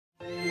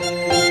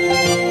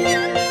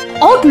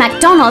Old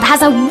MacDonald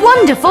has a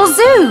wonderful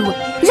zoo.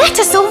 Let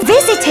us all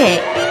visit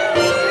it.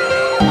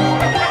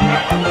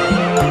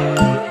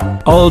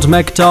 Old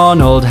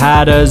MacDonald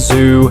had a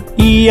zoo,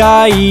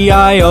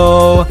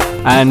 E-I-E-I-O.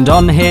 And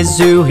on his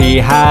zoo he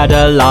had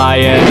a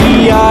lion,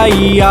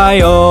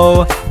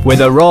 E-I-E-I-O.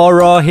 With a roar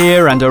roar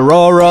here and a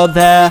roar roar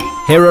there.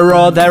 Here a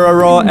roar, there a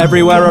roar,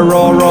 everywhere a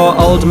roar roar.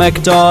 Old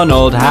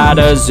MacDonald had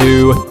a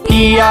zoo,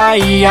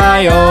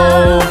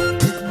 E-I-E-I-O.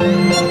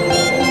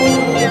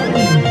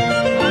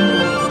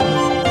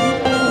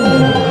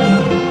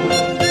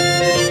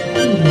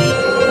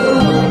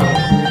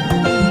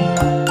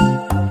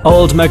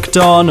 Old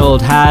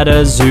MacDonald had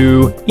a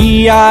zoo,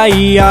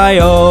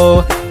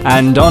 E-I-E-I-O.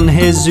 And on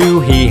his zoo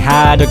he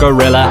had a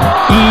gorilla,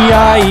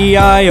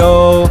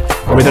 E-I-E-I-O.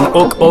 With an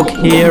ook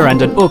here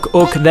and an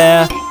ook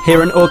there.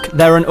 Here an ook,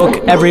 there an ook,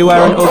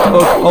 everywhere an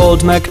ook.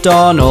 Old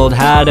MacDonald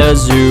had a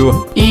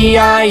zoo,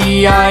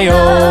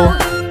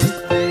 E-I-E-I-O.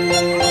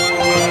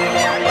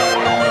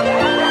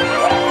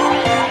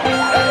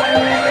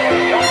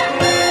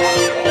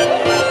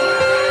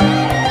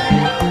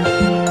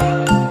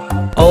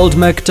 Old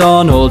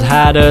MacDonald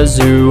had a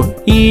zoo,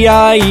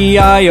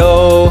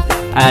 E-I-E-I-O.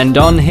 And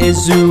on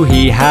his zoo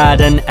he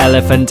had an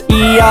elephant,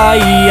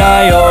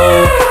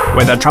 E-I-E-I-O.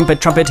 With a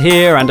trumpet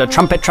here and a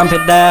trumpet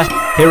there.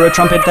 Here a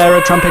trumpet, there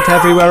a trumpet,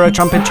 everywhere a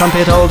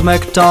trumpet. Old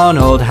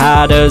MacDonald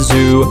had a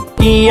zoo,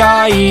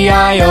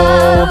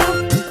 E-I-E-I-O.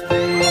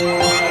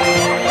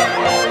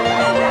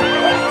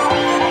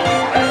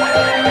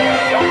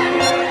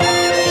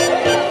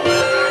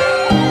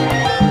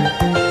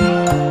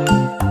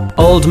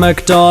 Old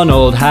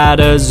MacDonald had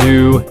a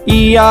zoo,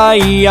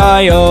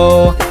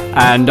 E-I-E-I-O.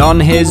 And on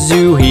his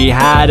zoo he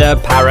had a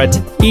parrot,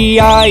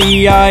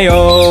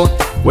 E-I-E-I-O.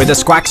 With a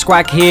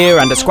squawk here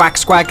and a squawk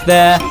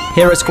there.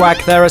 Here a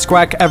squawk, there a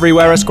squawk,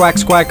 everywhere a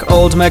squawk.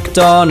 Old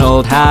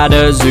MacDonald had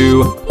a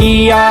zoo,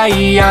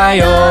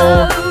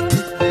 E-I-E-I-O.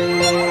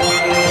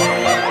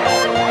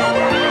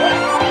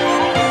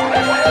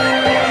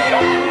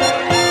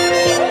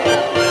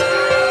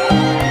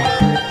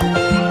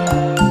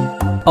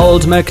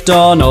 Old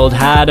MacDonald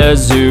had a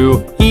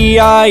zoo,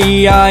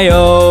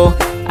 E-I-E-I-O.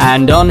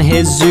 And on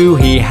his zoo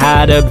he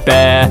had a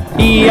bear,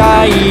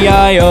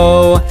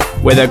 E-I-E-I-O.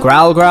 With a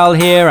growl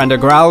here and a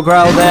growl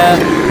there.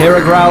 Here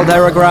a growl,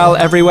 there a growl,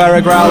 everywhere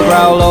a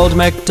growl. Old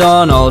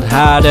MacDonald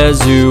had a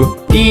zoo,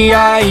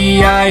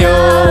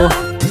 E-I-E-I-O.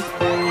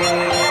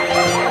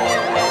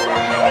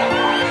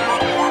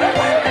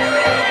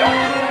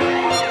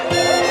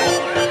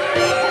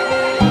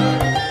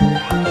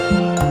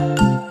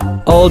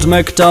 Old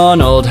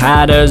MacDonald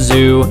had a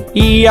zoo,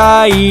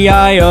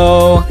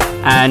 E-I-E-I-O.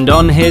 And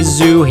on his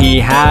zoo he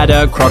had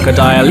a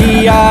crocodile,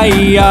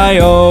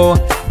 E-I-E-I-O.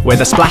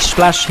 With a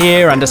splash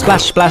here and a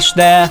splash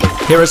there.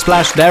 Here a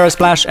splash, there a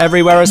splash,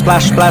 everywhere a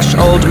splash.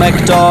 Old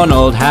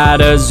MacDonald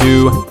had a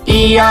zoo,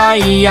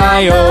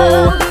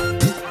 E-I-E-I-O.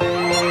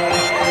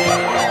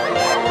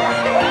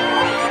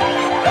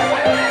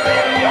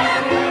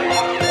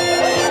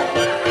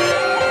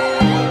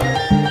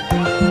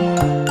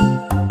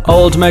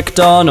 Old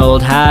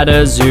MacDonald had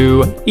a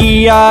zoo,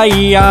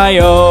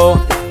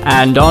 E-I-E-I-O.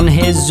 And on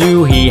his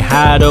zoo he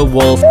had a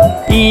wolf,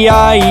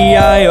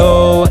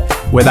 E-I-E-I-O.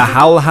 With a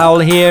howl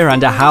here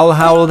and a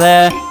howl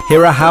there.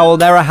 Here a howl,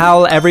 there a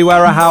howl,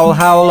 everywhere a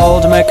howl.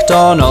 Old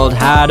MacDonald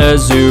had a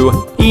zoo,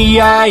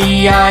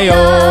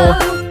 E-I-E-I-O.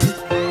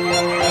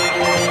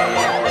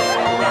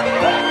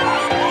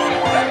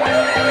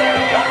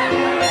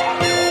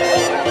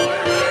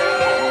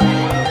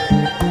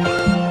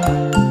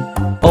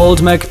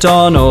 Old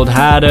MacDonald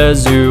had a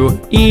zoo,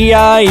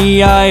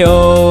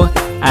 E-I-E-I-O.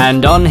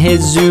 And on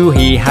his zoo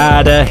he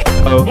had a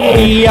hippo,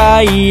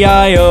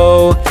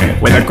 E-I-E-I-O.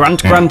 With a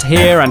grunt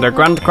here and a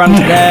grunt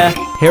there.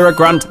 Here a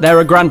grunt, there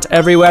a grunt,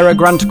 everywhere a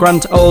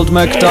grunt. Old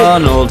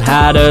MacDonald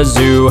had a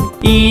zoo,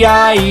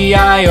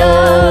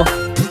 E-I-E-I-O.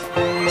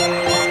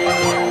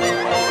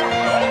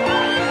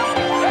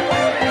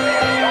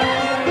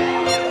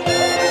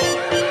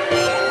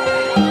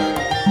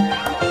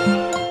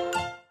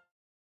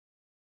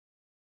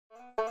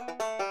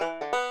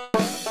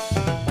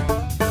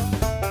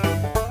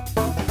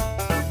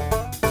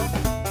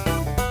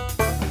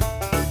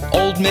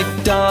 Old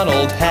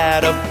MacDonald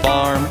had a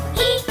farm,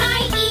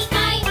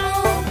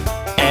 E-I-E-I-O.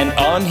 and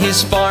on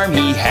his farm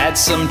he had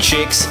some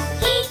chicks,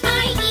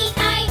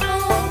 E-I-E-I-O.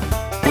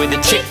 with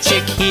a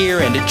chick here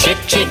and a chick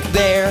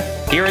there.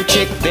 Here a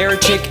chick, there a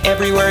chick,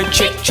 everywhere a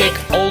chick.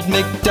 Old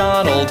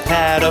MacDonald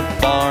had a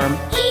farm,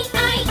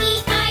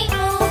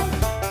 E-I-E-I-O.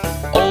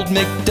 Old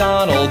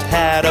MacDonald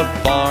had a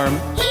farm,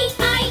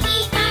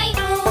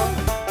 E-I-E-I-O.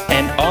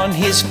 and on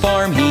his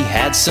farm he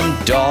had some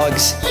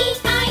dogs,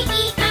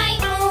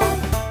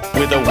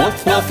 with a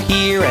woof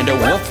here and a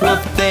woof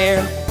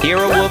there. Here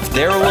a woof,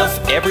 there a woof,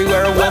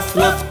 everywhere a woof.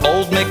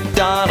 Old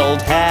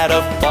MacDonald had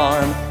a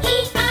farm,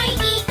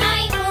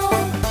 E-I-E-I-O.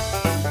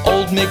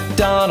 Old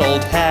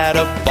MacDonald had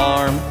a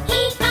farm,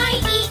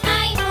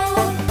 E-I-E-I-O.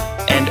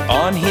 and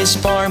on his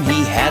farm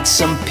he had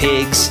some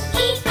pigs,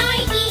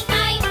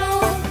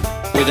 E-I-E-I-O.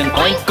 With an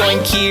oink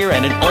oink here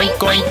and an oink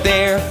oink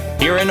there,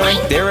 here an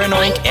oink, there an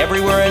oink,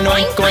 everywhere an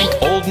oink oink.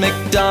 Old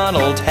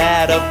MacDonald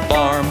had a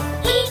farm.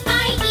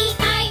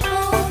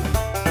 E-I-E-I-O.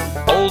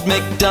 Old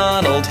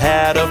MacDonald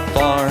had a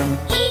farm.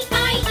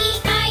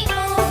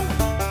 E-I-E-I-O.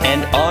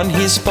 And on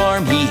his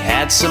farm he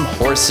had some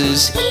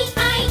horses.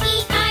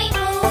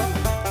 E-I-E-I-O.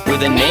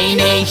 With a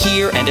neigh-neigh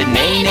here and a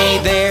neigh-neigh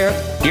there,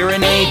 here a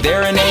neigh,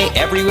 there a neigh,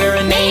 everywhere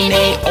a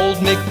neigh-neigh.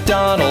 Old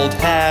MacDonald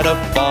had a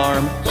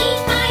farm.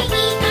 E-I-E-I-O.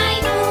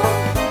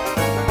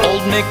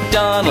 Old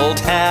MacDonald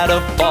had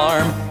a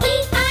farm.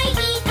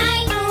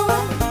 E-I-E-I-O.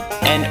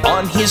 And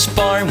on his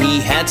farm he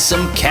had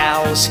some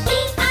cows.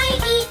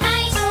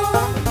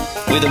 E-I-E-I-O.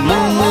 With a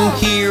moo-moo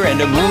here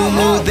and a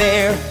moo-moo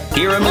there,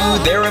 here a moo,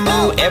 there a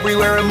moo,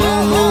 everywhere a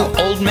moo-moo.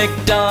 Old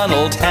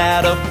MacDonald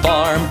had a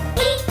farm.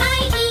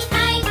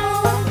 E-I-E-I-O.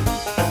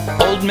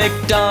 Old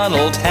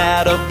MacDonald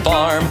had a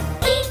farm.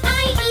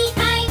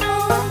 E-I-E-I-O.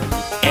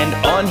 And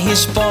on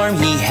his farm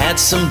he had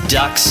some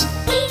ducks.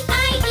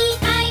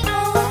 E-I-E-I-O.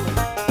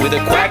 With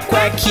a quack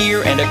quack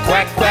here and a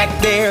quack quack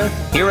there,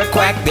 here a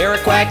quack, there a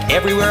quack,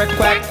 everywhere a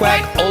quack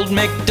quack. Old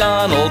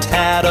MacDonald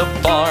had a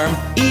farm.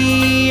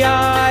 E-I-E-I-O.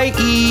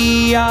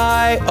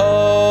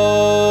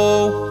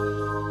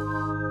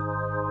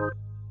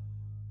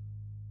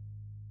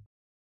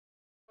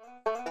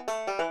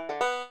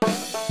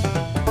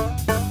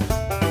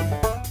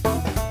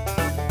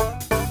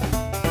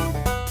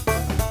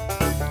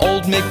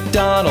 Old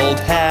MacDonald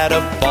had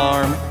a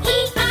farm.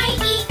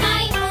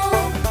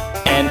 E-I-E-I-O.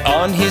 And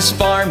on his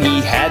farm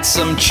he had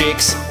some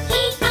chicks.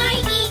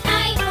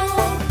 E-I-E-I-O.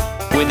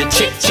 With a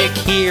chick chick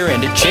here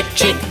and a chick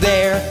chick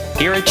there,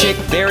 here a chick,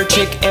 there a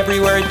chick,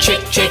 everywhere a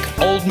chick chick.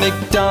 Old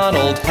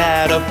MacDonald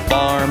had a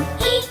farm.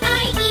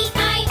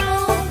 E-I-E-I-O.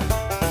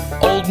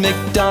 Old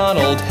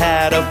MacDonald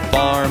had a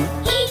farm.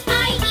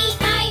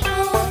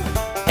 E-I-E-I-O.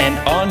 And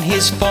on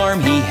his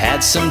farm he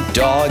had some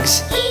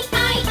dogs.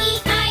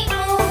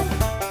 E-I-E-I-O.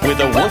 With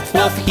a woof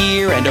woof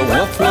here and a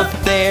woof woof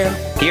there,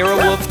 here a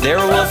woof, there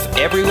a woof,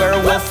 everywhere a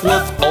woof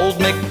woof. Old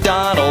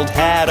MacDonald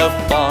had a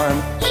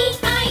farm.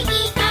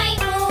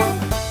 E-I-E-I-O.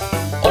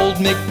 Old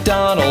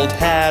MacDonald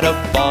had a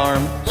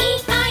farm.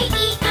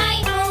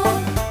 E-I-E-I-O.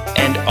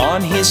 And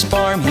on his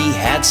farm he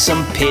had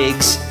some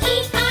pigs.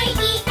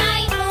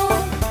 E-I-E-I-O.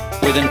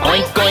 With an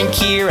oink oink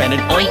here and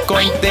an oink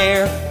oink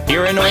there,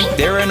 here an oink,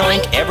 there an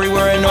oink,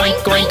 everywhere an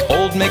oink oink.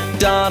 Old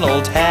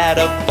MacDonald had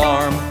a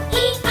farm.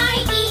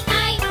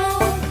 E-I-E-I-O.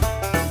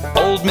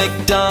 Old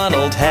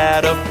MacDonald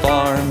had a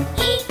farm.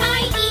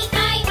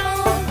 E-I-E-I-O.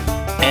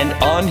 And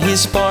on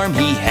his farm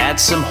he had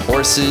some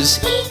horses.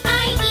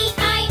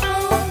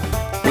 E-I-E-I-O.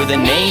 With a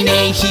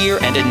neigh-neigh here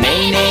and a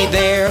neigh-neigh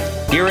there,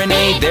 here a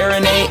neigh, there a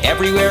neigh,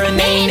 everywhere a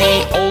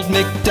neigh-neigh. Old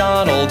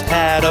MacDonald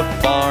had a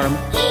farm.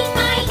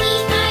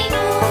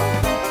 E-I-E-I-O.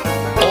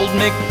 Old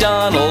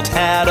MacDonald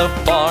had a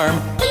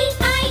farm.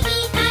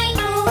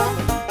 E-I-E-I-O.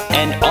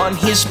 And on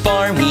his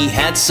farm he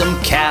had some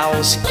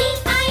cows.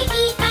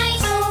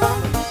 E-I-E-I-O.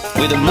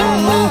 With a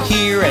moo-moo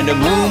here and a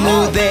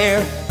moo-moo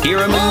there, here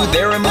a moo,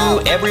 there a moo,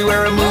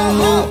 everywhere a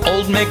moo-moo.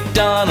 Old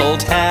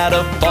MacDonald had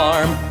a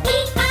farm.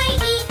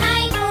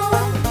 E-I-E-I-O.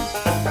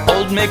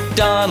 Old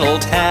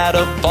MacDonald had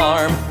a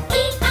farm.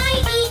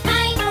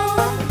 E-I-E-I-O.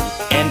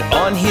 And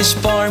on his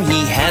farm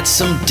he had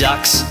some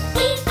ducks.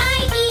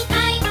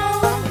 E-I-E-I-O.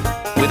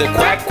 With a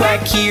quack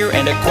quack here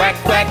and a quack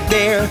quack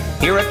there,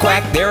 here a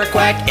quack, there a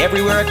quack,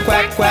 everywhere a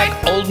quack quack.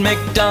 Old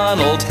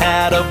MacDonald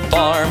had a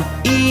farm.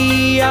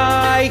 E-I-E-I-O.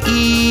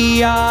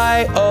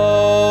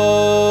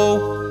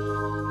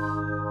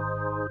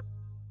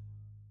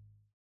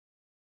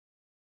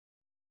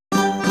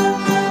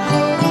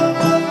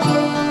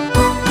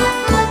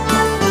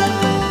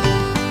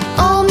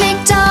 Old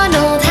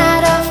MacDonald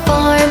had a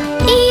farm,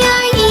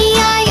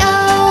 E-I-E-I-O.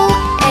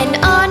 And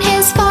on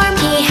his farm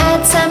he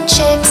had some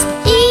chicks,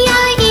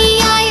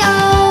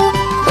 E-I-E-I-O.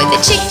 With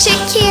a chick chick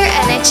here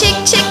and a chick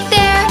chick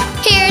there,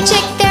 here a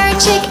chick, there a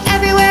chick,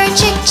 everywhere a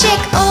chick chick.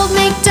 Old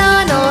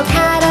MacDonald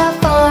had a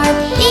farm,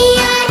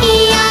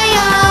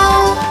 E-I-E-I-O.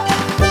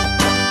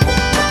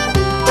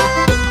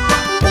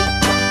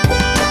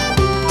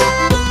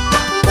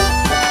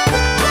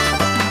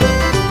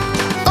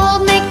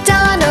 Old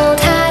MacDonald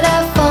had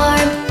a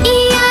farm,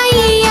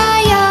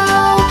 E-I-E-I-O.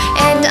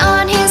 And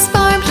on his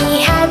farm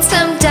he had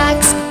some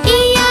ducks,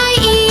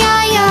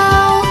 E-I-E-I-O.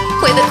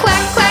 With a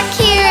quack quack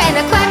here and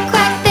a quack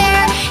quack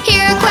there,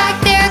 here a quack,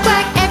 there a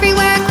quack,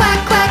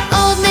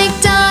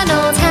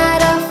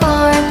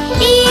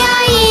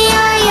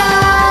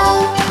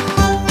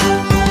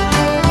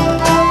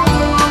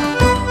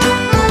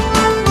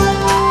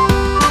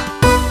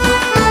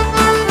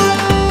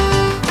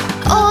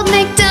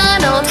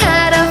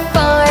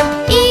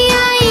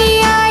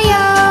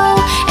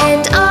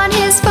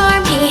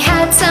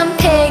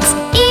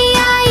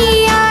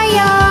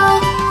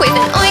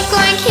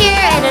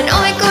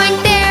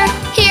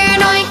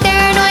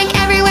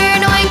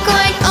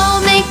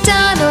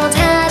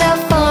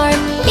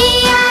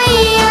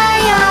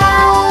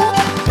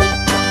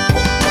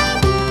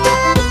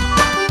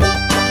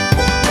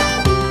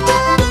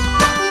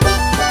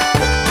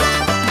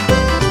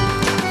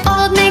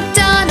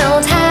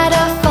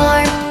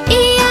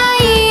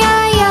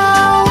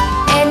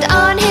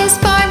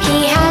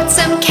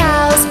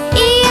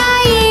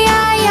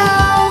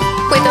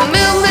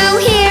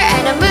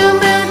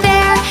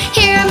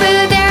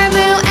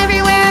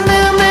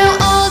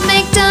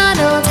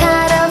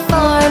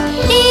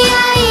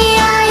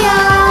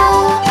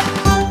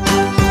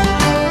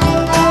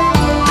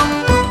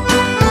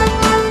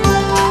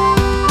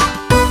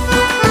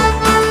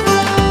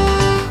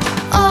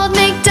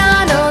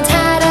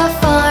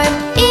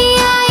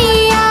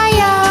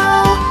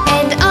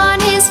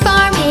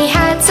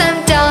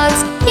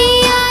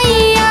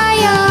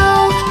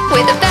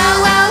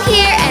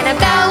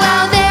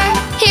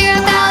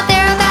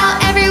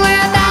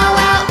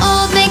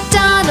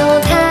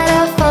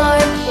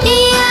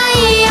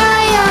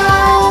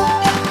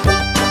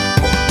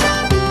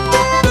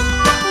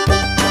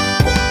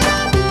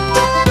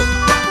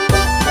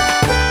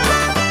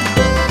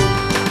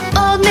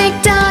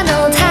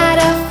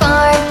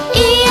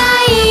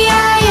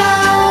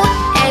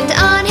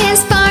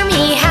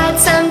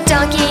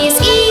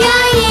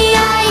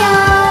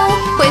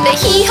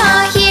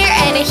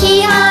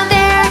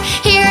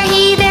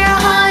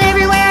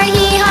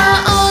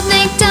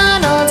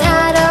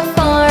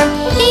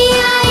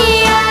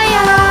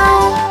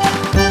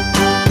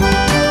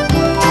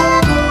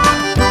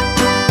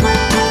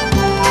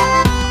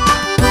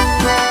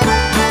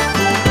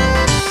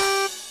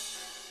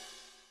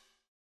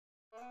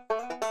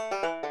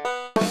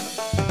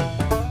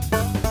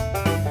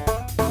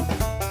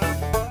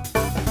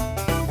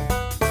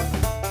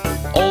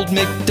 Old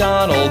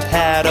MacDonald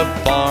had a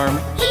farm.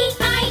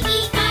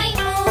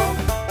 E-I-E-I-O.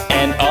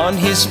 And on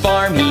his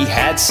farm he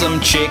had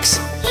some chicks.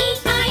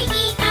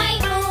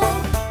 E-I-E-I-O.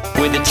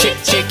 With a chick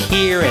chick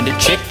here and a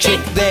chick chick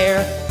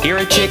there. Here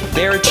a chick,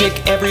 there a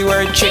chick,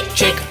 everywhere a chick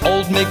chick.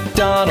 Old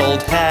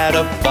MacDonald had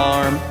a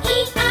farm.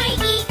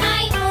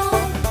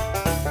 E-I-E-I-O.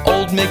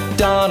 Old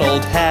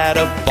MacDonald had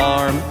a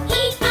farm.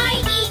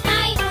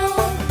 E-I-E-I-O.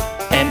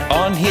 And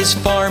on his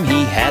farm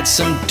he had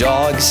some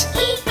dogs.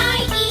 E-I-E-I-O.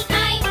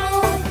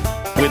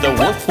 With a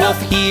woof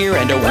woof here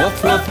and a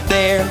woof woof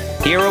there.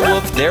 Here a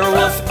woof, there a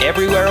woof,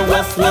 everywhere a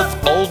woof woof.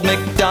 Old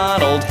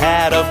MacDonald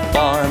had a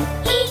farm.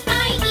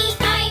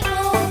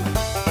 E-I-E-I-O.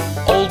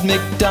 Old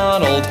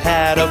MacDonald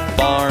had a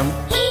farm.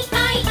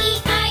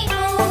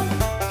 E-I-E-I-O.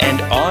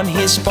 And on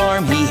his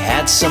farm he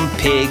had some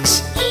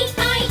pigs.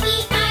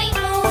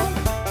 E-I-E-I-O.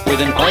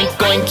 With an oink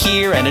oink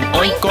here and an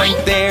oink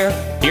oink there.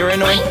 Here an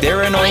oink,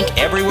 there an oink,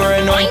 everywhere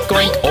an oink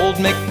oink. Old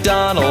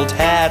MacDonald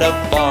had a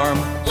farm.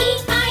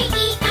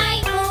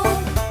 E-I-E-I-O.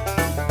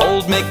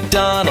 Old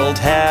MacDonald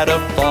had a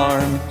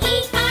farm.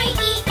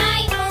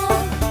 E-I-E-I-O.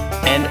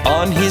 And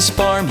on his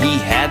farm he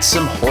had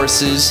some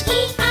horses.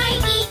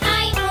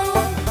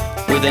 E-I-E-I-O.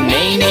 With a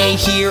neigh-neigh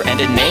here and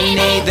a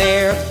neigh-neigh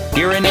there.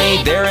 Here a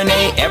neigh, there a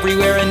neigh,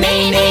 everywhere a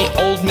neigh-neigh.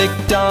 Old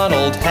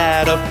MacDonald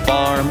had a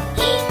farm.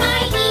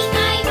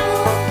 E-I-E-I-O.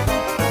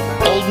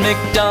 Old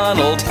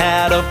MacDonald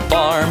had a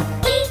farm.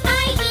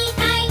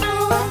 E-I-E-I-O.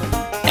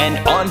 And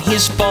on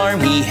his farm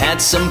he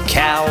had some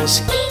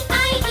cows.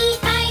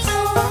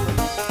 E-I-E-I-O.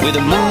 With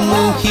a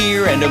moo-moo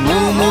here and a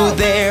moo-moo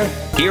there.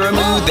 Here a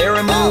moo, there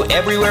a moo,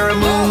 everywhere a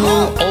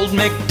moo-moo. Old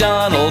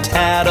MacDonald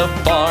had a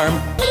farm.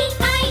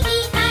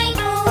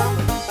 E-I-E-I-O.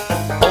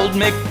 Old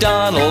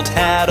MacDonald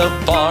had a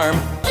farm.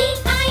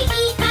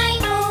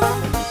 E-I-E-I-O.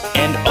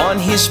 And on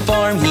his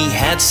farm he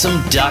had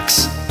some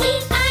ducks.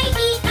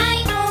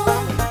 E-I-E-I-O.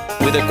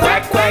 With a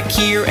quack quack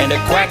here and a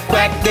quack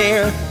quack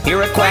there.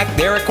 Here a quack,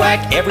 there a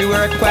quack,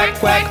 everywhere a quack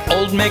quack.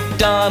 Old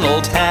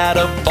MacDonald had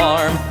a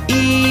farm.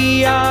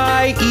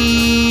 E-I-E-I-O.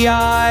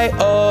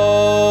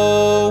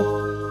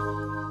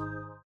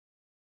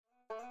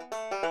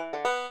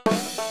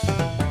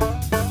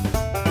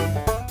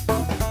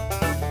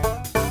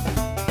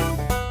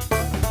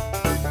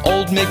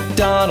 Old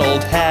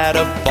MacDonald had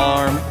a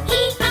farm.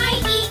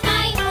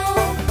 E-I-E-I-O.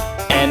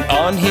 And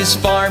on his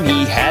farm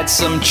he had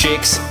some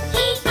chicks.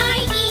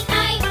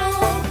 E-I-E-I-O.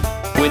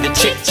 With a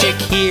chick chick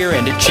here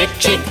and a chick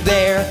chick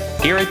there.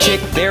 Here a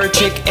chick, there a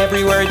chick,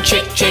 everywhere a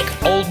chick chick.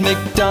 Old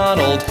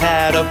MacDonald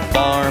had a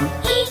farm.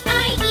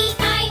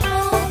 E-I-E-I-O.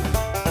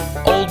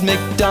 Old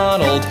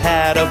MacDonald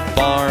had a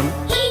farm.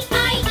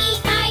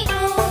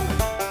 E-I-E-I-O.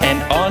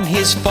 And on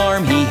his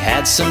farm he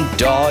had some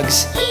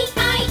dogs.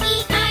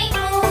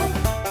 E-I-E-I-O.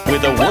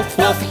 With a woof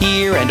woof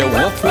here and a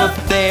woof woof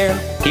there.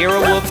 Here a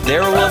woof,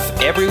 there a woof,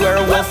 everywhere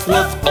a woof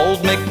woof.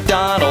 Old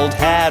MacDonald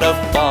had a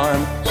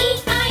farm.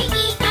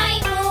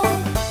 E-I-E-I-O.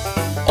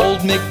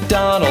 Old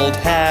MacDonald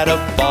had a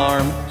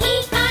farm.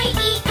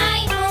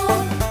 E-I-E-I-O.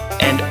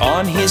 And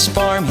on his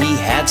farm he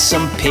had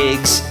some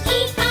pigs.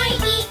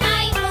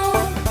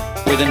 E-I-E-I-O.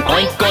 With an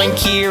oink oink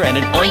here and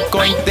an oink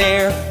oink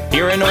there.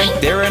 Here an oink,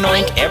 there an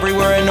oink,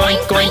 everywhere an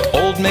oink oink.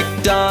 Old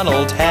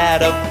MacDonald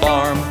had a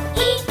farm.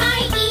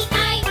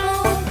 E-I-E-I-O.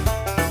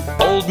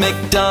 Old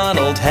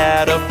MacDonald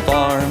had a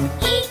farm.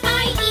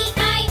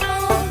 E-I-E-I-O.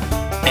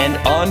 And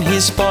on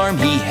his farm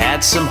he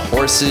had some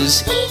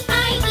horses.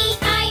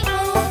 E-I-E-I-O.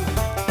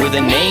 With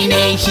a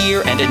neigh-neigh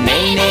here and a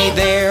neigh-neigh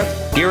there.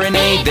 Here a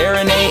neigh, there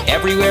a neigh,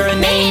 everywhere a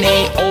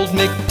neigh-neigh. Old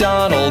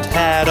MacDonald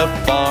had a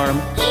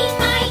farm.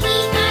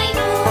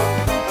 E-I-E-I-O.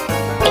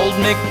 Old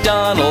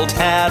MacDonald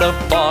had a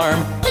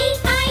farm.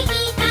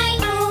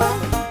 E-I-E-I-O.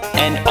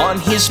 And on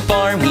his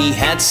farm he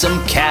had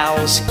some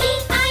cows.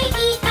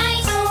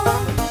 E-I-E-I-O.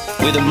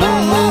 With a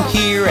moo-moo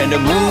here and a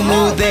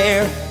moo-moo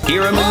there.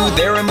 Here a moo,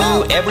 there a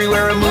moo,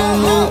 everywhere a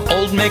moo-moo.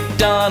 Old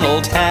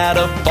MacDonald had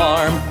a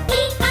farm.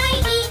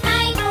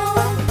 E-I-E-I-O.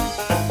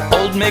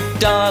 Old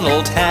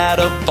MacDonald had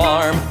a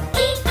farm.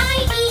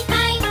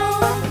 E-I-E-I-O.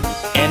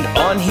 And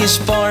on his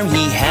farm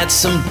he had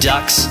some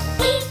ducks.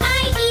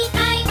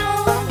 E-I-E-I-O.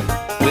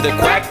 With a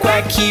quack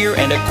quack here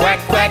and a quack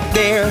quack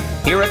there.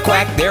 Here a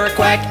quack, there a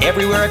quack,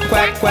 everywhere a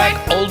quack quack.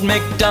 Old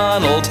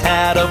MacDonald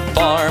had a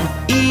farm.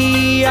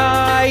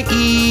 E-I-E-I-O.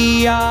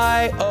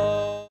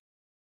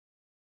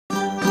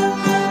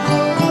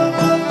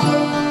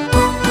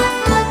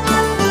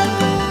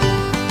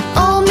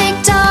 Old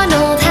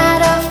MacDonald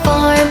had a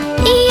farm,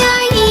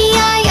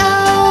 E-I-E-I-O.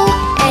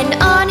 And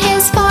on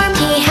his farm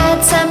he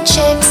had some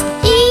chicks,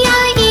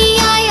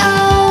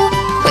 E-I-E-I-O.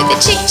 With a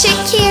chick chick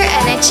here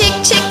and a chick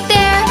chick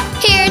there.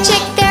 Here a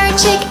chick, there a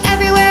chick,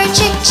 everywhere a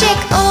chick chick.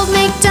 Old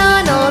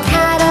MacDonald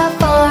had a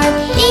farm,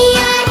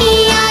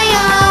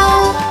 E-I-E-I-O.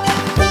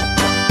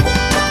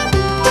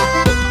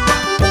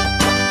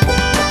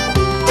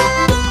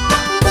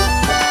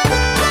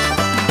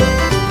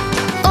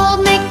 Old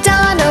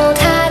MacDonald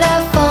had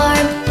a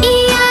farm,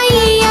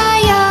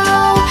 E-I-E-I-O.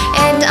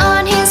 And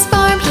on his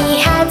farm he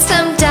had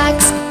some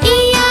ducks,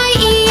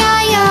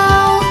 E-I-E-I-O.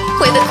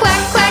 With a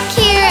quack quack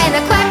here and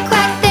a quack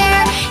quack there.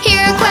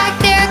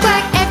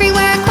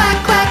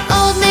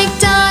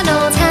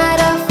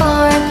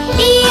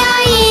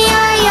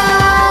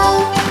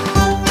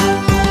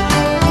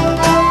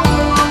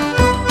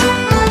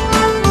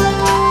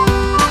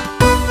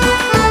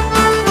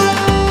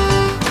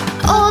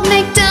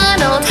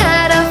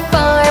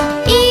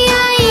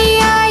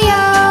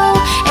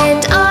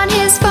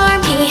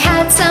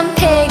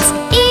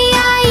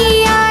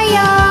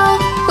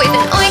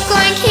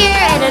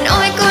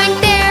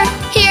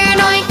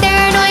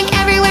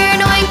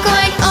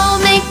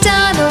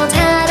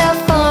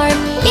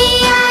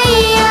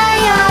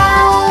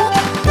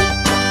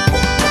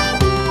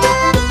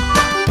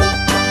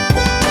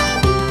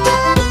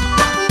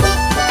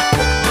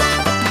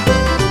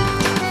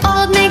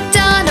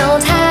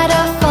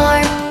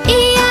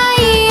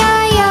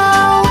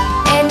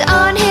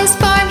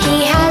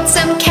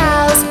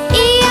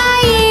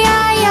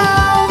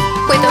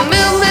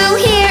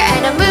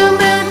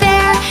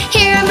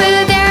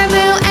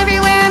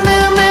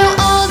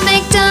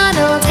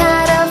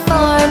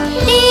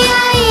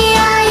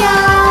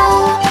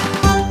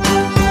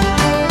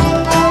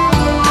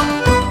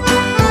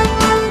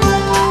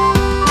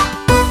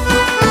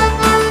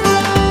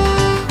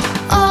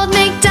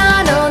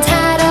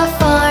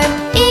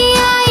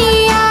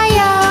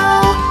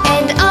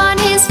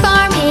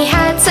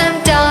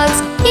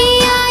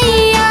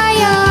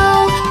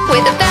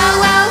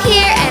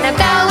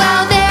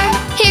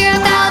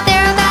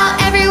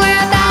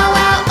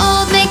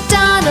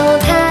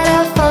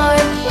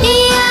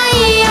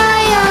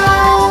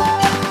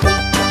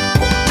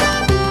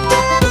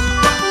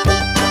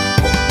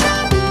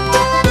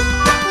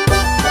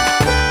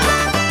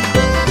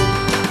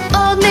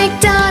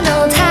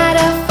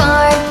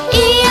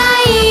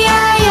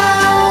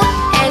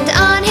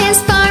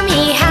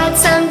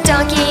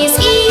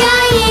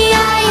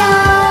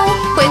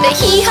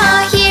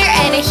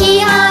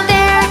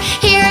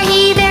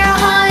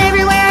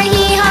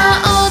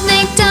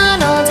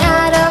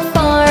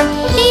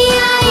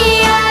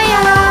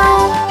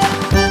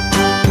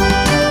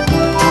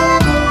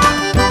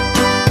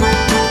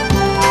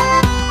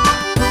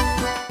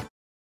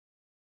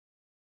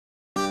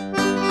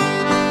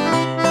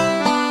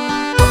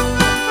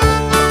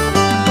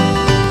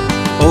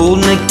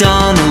 Old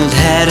MacDonald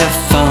had a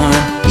farm,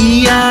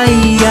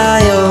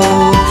 E-I-E-I-O.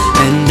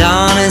 And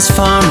on his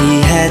farm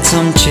he had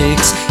some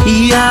chicks,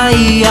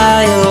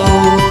 E-I-E-I-O.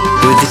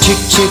 With a chick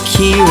chick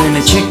here and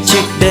a chick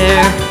chick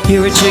there,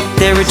 here a chick,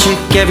 there a chick,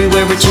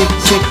 everywhere a chick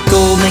chick.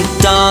 Old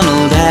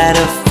MacDonald had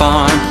a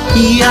farm,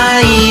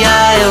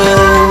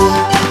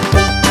 E-I-E-I-O.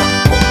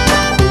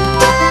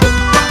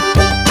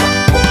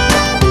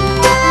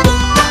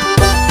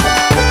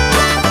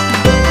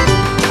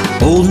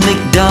 Old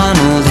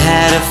MacDonald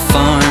had a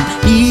farm,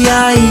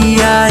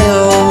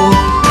 E-I-E-I-O.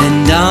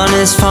 And on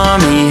his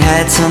farm he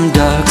had some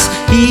ducks,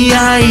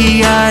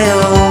 E-I-E-I-O.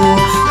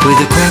 With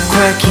a quack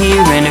quack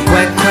here and a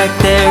quack quack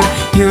there,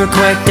 here a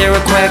quack, there a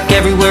quack,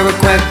 everywhere a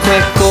quack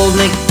quack. Old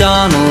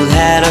MacDonald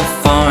had a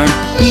farm,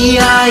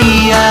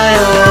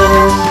 E-I-E-I-O.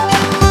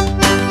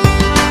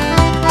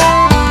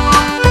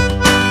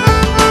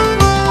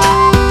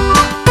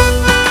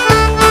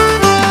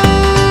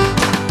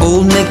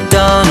 Old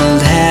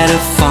MacDonald had a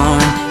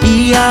farm,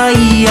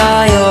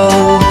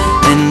 E-I-E-I-O.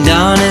 And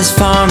on his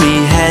farm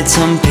he had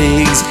some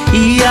pigs,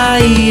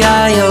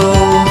 E-I-E-I-O.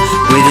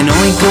 With an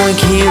oink oink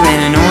here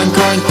and an oink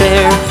oink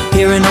there,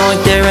 here an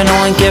oink, there an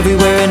oink,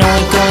 everywhere an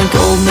oink oink.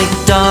 Old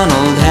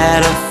MacDonald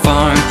had a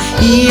farm,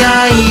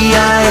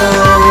 E-I-E-I-O.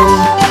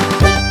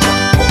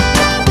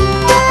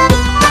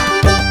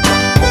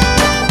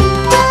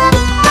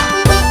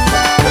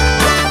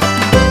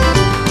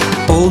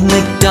 Old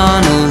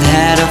MacDonald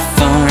had a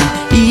farm,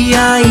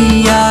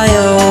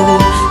 E-I-E-I-O.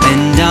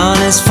 And on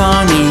his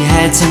farm he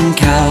had some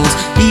cows,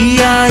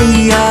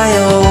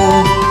 E-I-E-I-O.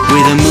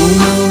 With a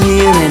moo-moo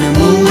here and a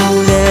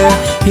moo-moo there,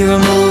 here a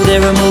moo,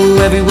 there a moo,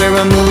 everywhere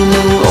a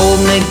moo-moo.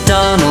 Old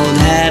MacDonald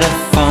had a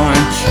farm,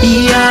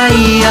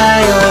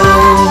 E-I-E-I-O.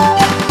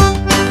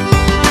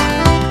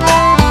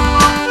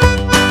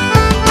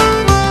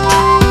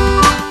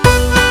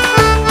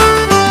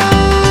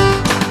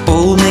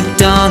 Old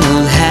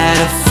MacDonald had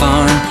a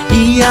farm,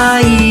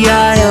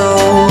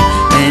 E-I-E-I-O.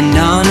 And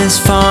on his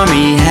farm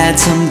he had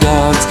some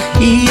dogs,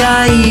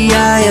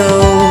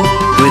 E-I-E-I-O.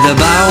 With a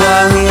bow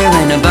wow here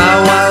and a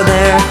bow wow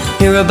there,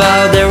 here a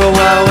bow, there a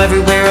wow,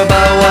 everywhere a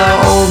bow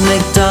wow. Old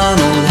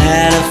MacDonald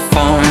had a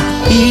farm,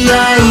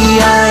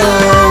 E-I-E-I-O.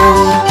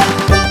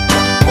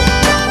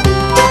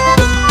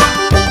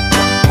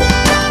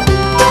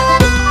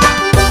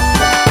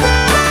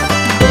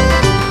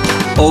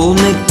 Old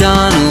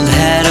MacDonald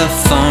had a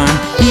farm,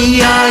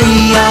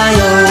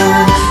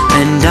 E-I-E-I-O.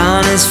 And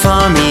on his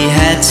farm he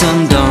had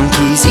some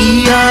donkeys,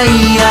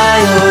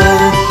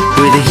 E-I-E-I-O.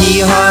 With a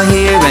hee-haw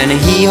here and a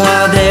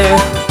hee-haw there,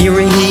 here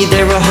a hee,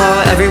 there a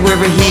haw, everywhere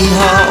a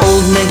hee-haw.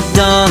 Old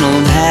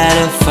MacDonald had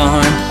a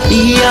farm,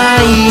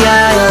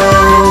 E-I-E-I-O.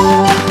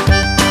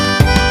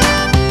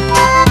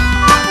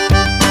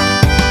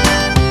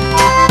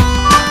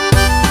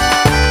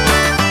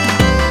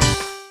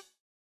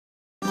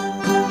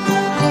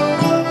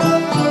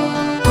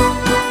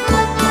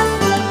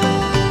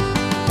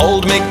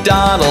 Old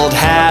MacDonald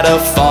had a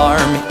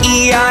farm,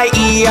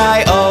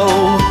 E-I-E-I-O.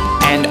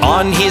 And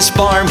on his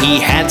farm he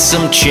had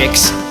some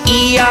chicks,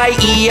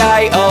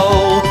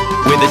 E-I-E-I-O.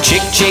 With a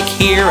chick chick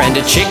here and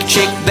a chick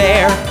chick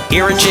there,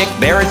 here a chick,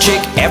 there a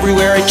chick,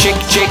 everywhere a chick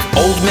chick.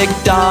 Old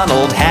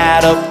MacDonald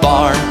had a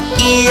farm,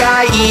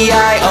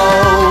 E-I-E-I-O.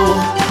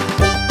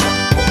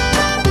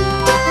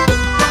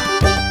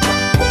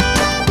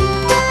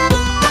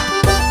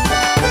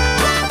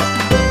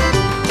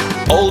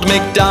 Old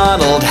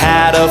MacDonald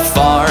had a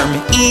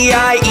farm,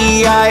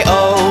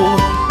 E-I-E-I-O.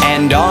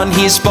 And on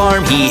his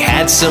farm he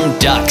had some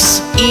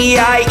ducks,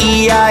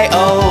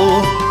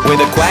 E-I-E-I-O. With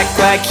a quack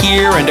quack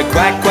here and a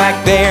quack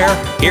quack there,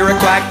 here a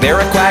quack, there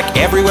a quack,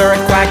 everywhere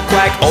a quack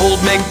quack.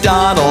 Old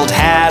MacDonald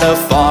had a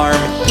farm,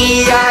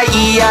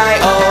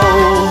 E-I-E-I-O.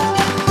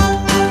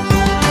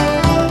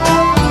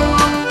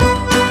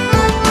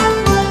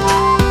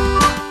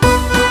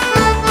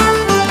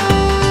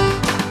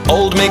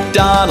 Old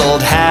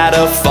MacDonald had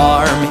a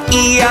farm,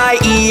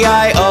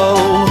 E-I-E-I-O.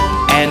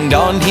 And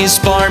on his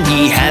farm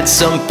he had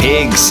some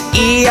pigs,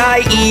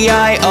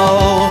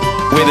 E-I-E-I-O.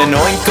 With an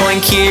oink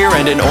oink here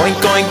and an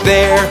oink oink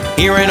there,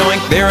 here an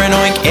oink, there an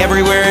oink,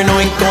 everywhere an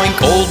oink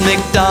oink. Old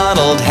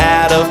MacDonald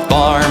had a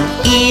farm,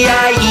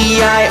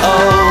 E-I-E-I-O.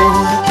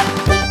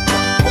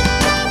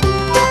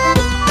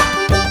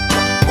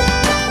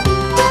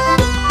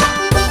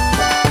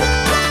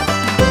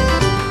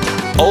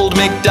 Old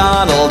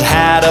MacDonald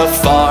had a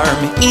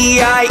farm,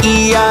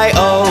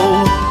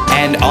 E-I-E-I-O.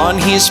 And on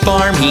his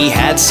farm he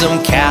had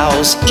some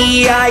cows,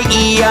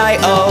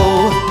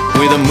 E-I-E-I-O.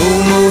 With a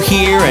moo-moo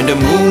here and a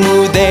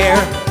moo-moo there,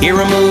 here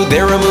a moo,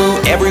 there a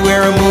moo,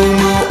 everywhere a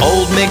moo-moo.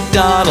 Old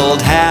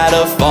MacDonald had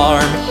a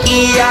farm,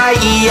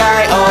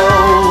 E-I-E-I-O.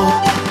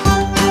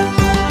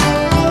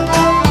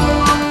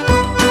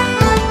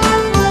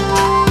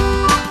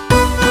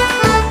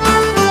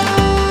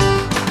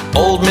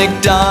 Old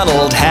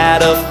MacDonald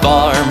had a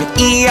farm,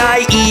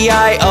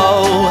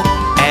 E-I-E-I-O.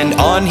 And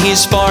on on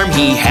his farm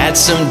he had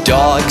some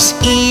dogs,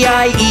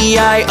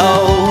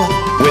 E-I-E-I-O.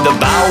 With a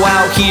bow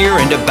wow here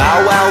and a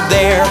bow wow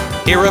there,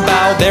 here a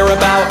bow, there a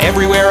bow,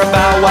 everywhere a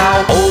bow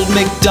wow. Old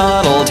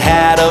MacDonald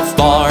had a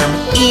farm,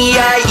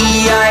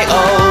 E-I-E-I-O.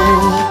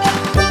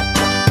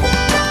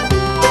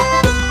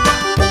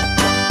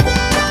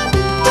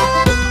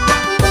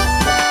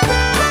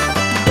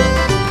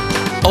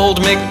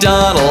 Old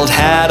MacDonald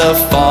had a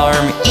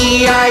farm,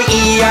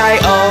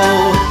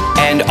 E-I-E-I-O.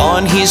 And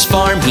on his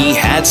farm he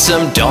had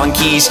some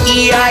donkeys,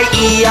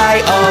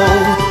 E-I-E-I-O.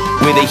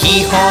 With a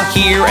hee-haw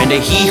here and a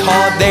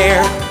hee-haw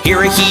there,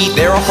 here a hee,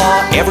 there a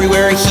haw,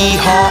 everywhere a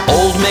hee-haw.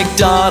 Old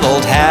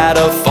MacDonald had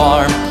a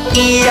farm,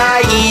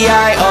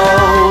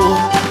 E-I-E-I-O.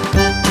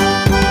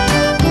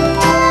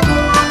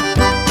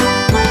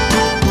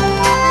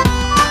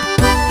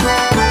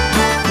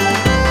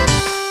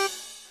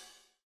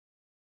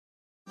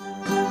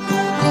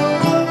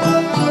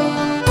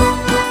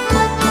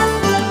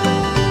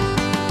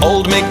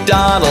 Old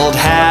MacDonald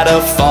had a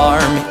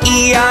farm,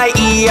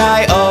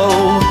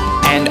 E-I-E-I-O.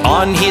 And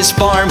on his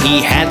farm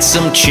he had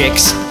some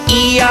chicks,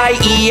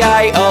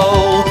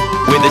 E-I-E-I-O.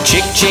 With a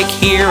chick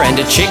here and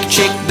a chick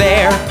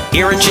there,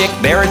 here a chick,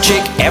 there a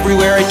chick,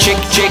 everywhere a chick.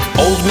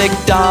 Old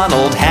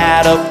MacDonald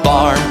had a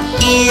farm,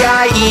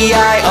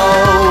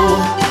 E-I-E-I-O.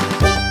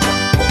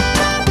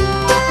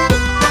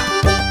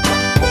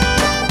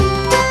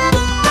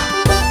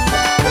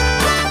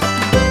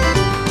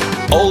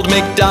 Old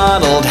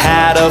MacDonald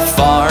had a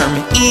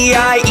farm,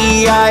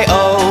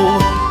 E-I-E-I-O.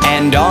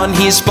 And on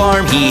his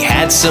farm he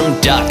had some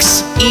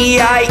ducks,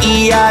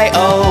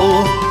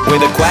 E-I-E-I-O.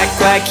 With a quack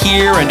quack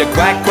here and a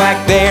quack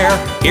quack there,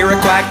 here a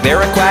quack,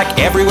 there a quack,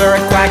 everywhere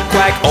a quack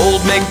quack.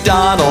 Old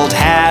MacDonald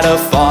had a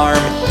farm,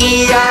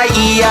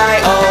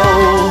 E-I-E-I-O.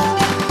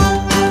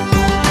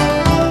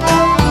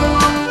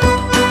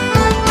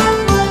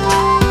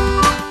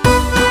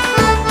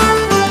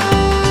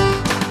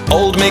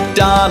 Old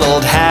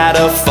MacDonald had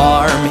a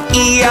farm,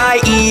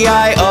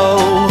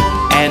 E-I-E-I-O.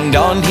 And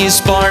on his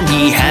farm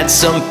he had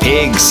some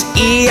pigs,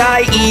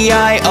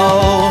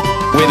 E-I-E-I-O.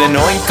 With an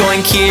oink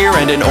oink here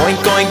and an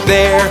oink oink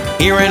there,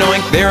 here an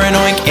oink, there an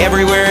oink,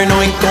 everywhere an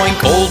oink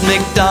oink. Old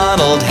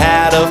MacDonald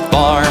had a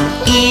farm,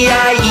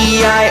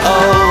 E-I-E-I-O.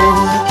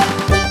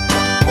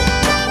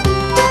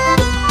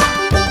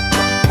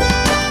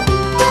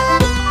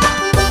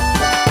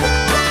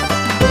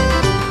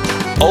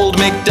 Old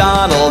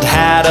MacDonald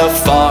had a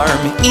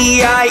farm,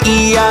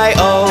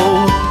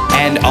 E-I-E-I-O.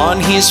 And on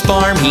his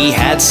farm he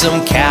had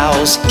some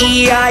cows,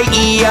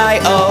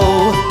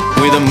 E-I-E-I-O.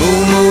 With a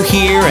moo-moo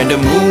here and a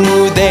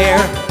moo-moo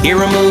there,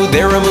 here a moo,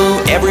 there a moo,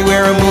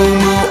 everywhere a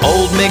moo-moo.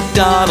 Old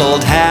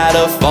MacDonald had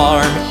a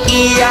farm,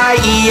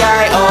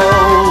 E-I-E-I-O.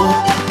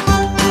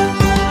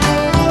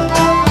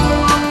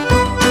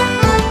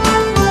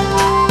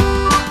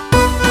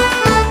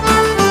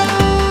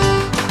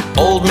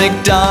 Old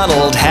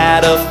MacDonald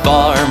had a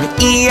farm,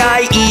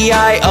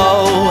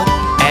 E-I-E-I-O.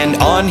 And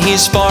on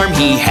his farm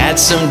he had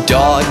some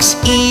dogs,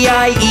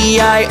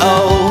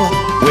 E-I-E-I-O.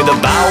 With a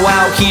bow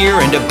wow here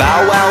and a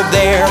bow wow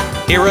there,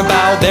 here a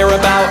bow, there a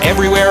bow,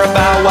 everywhere a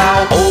bow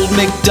wow. Old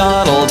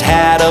MacDonald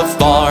had a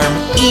farm,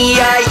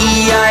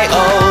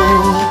 E-I-E-I-O.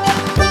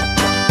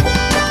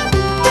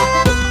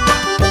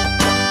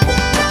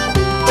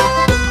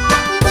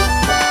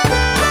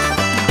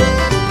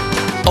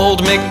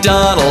 Old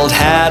MacDonald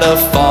had a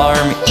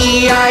farm,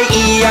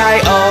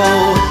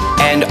 E-I-E-I-O.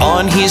 And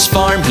on his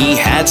farm he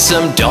had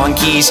some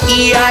donkeys,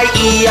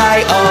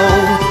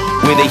 E-I-E-I-O.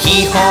 With a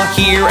hee-haw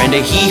here and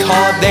a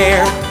hee-haw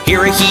there,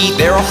 here a hee,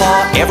 there a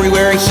haw,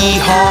 everywhere a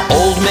hee-haw.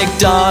 Old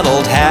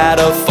MacDonald had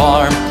a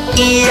farm,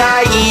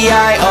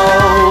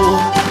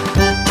 E-I-E-I-O.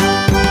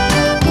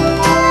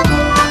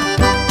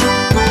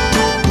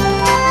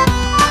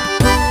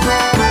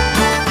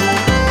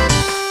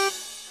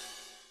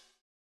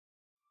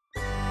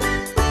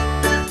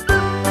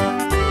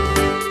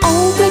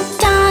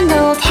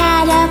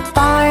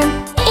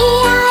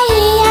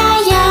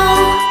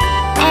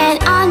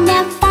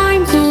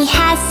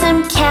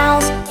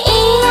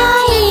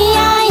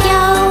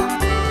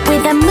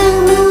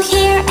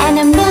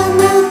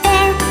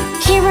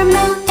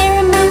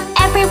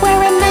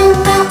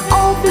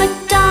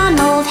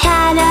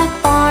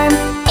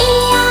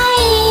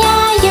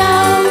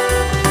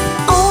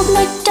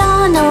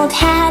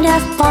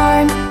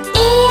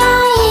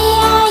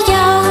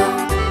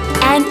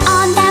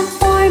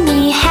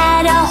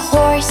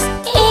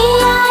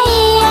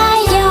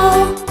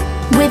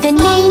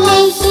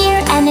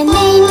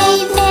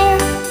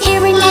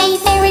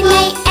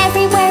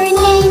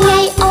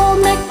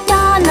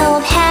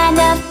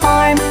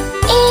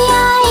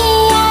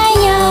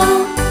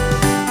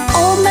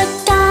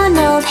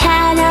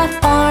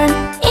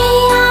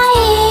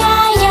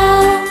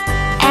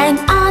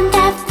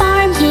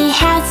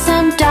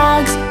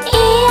 Dogs,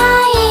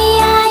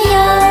 E-I-E-I-O.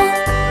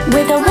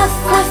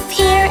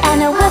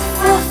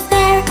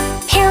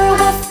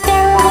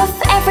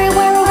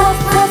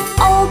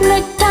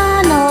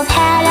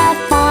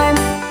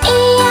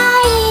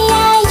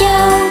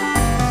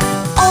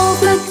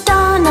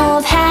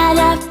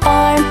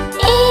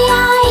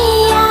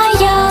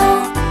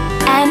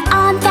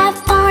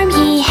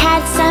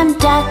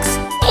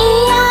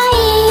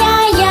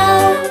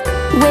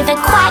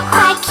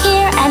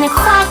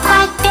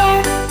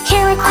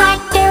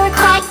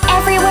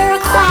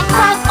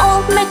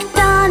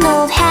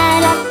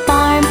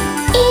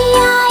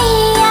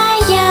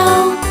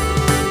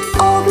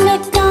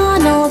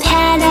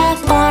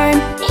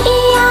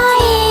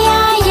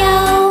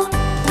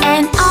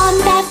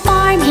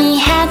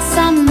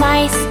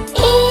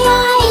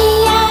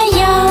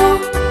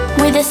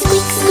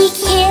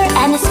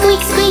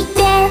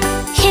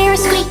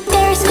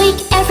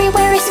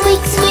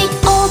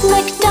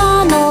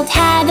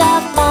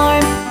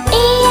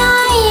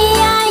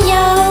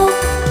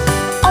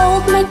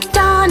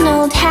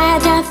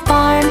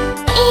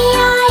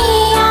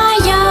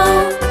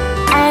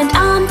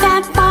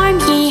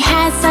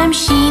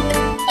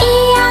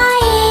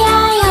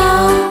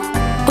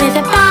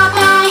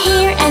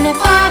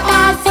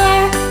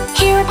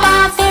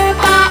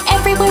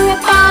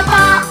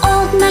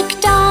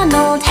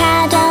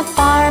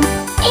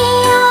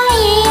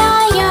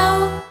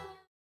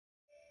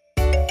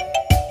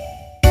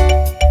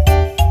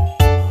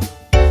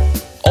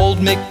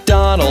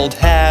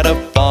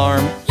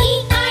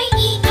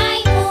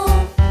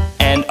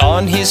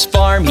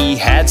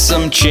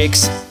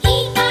 chicks.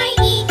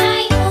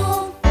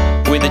 E-I-E-I-O.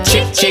 With a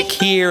chick chick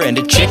here and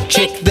a chick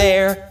chick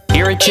there.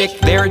 Here a chick,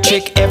 there a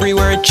chick,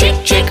 everywhere a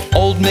chick chick.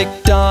 Old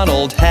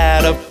MacDonald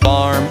had a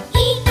farm.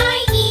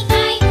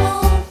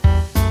 E-I-E-I-O.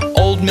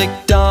 Old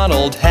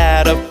MacDonald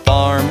had a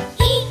farm.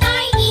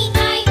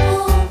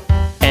 E-I-E-I-O.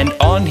 And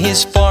on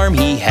his farm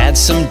he had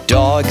some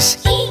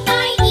dogs.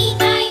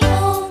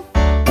 E-I-E-I-O.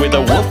 With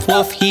a woof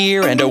woof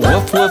here and a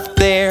woof woof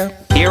there.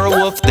 Here a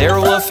woof, there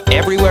a woof,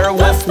 everywhere a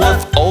woof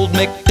woof. Old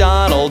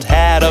MacDonald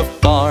had a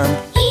farm.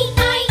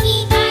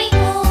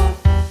 E-I-E-I-O.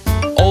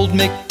 Old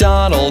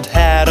MacDonald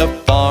had a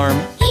farm.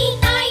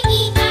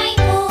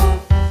 E-I-E-I-O.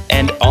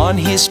 And on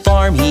his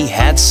farm he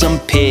had some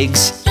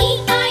pigs.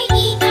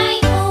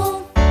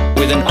 E-I-E-I-O.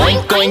 With an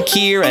oink oink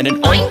here and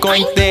an oink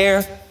oink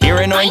there. Here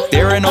an oink,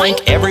 there an oink,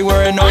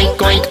 everywhere an oink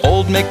oink.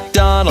 Old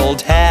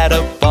MacDonald had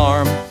a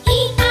farm.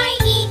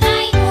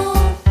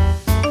 E-I-E-I-O.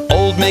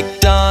 Old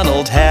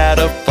MacDonald had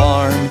a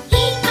farm.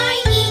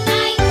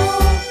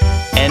 E-I-E-I-O.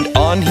 And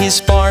on his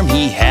farm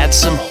he had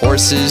some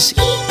horses.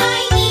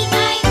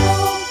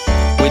 E-I-E-I-O.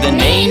 With a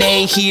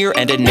neigh-neigh here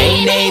and a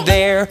neigh-neigh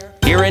there.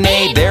 Here a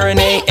neigh, there a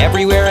neigh,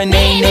 everywhere a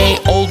neigh-neigh.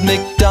 Old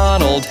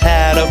MacDonald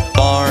had a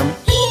farm.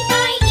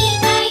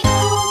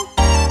 E-I-E-I-O.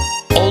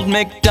 Old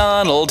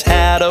MacDonald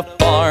had a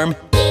farm.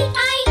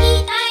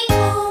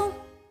 E-I-E-I-O.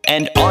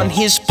 And on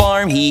his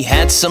farm he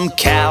had some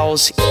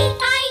cows.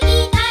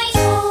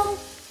 E-I-E-I-O.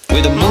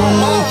 With a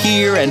moo-moo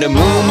here and a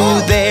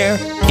moo-moo there.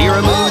 Here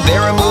a moo,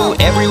 there a moo,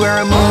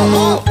 everywhere a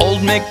moo-moo.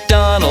 Old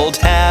MacDonald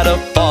had a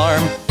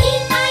farm.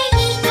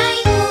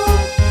 E-I-E-I-O.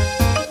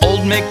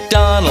 Old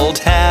MacDonald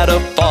had a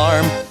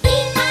farm.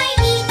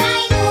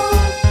 E-I-E-I-O.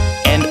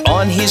 And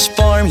on his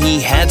farm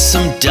he had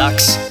some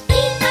ducks.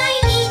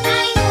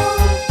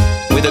 E-I-E-I-O.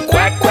 With a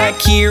quack quack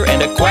here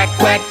and a quack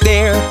quack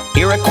there.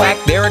 Here a quack,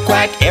 there a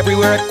quack,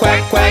 everywhere a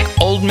quack quack.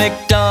 Old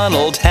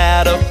MacDonald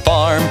had a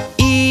farm.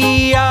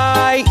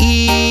 E-I-E-I-O.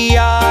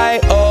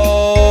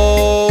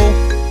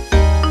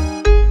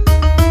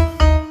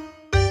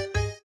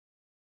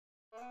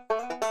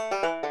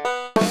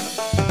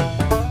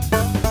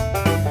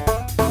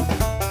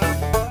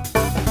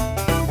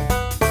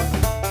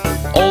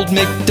 Old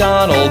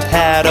MacDonald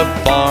had a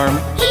farm.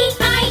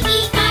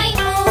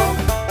 E-I-E-I-O.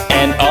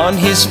 And on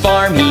his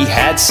farm he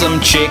had some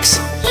chicks.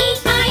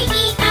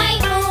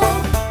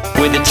 E-I-E-I-O.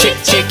 With a chick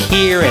chick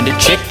here and a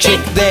chick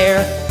chick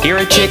there. Here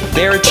a chick,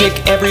 there a chick,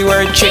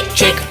 everywhere a chick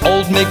chick.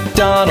 Old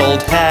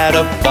MacDonald had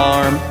a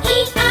farm.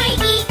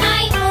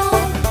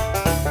 E-I-E-I-O.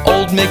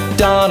 Old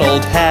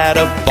MacDonald had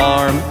a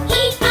farm.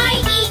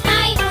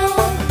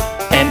 E-I-E-I-O.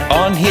 And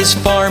on his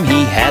farm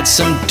he had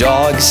some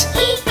dogs.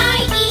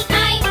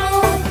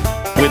 E-I-E-I-O.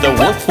 With a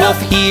woof woof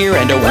here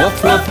and a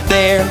woof woof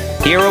there.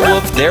 Here a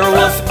woof, there a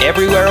woof,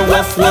 everywhere a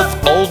woof woof.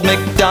 Old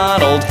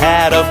MacDonald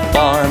had a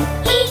farm.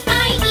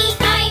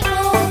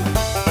 E-I-E-I-O.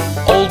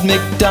 Old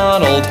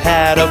MacDonald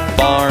had a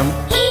farm.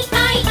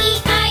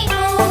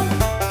 E-I-E-I-O.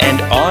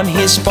 And on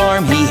his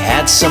farm he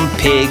had some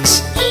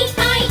pigs.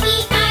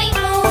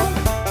 E-I-E-I-O.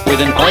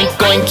 With an oink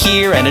oink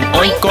here and an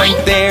oink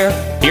oink there.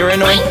 Here an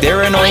oink,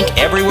 there an oink,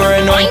 everywhere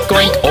an oink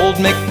oink. Old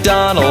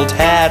MacDonald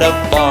had a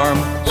farm.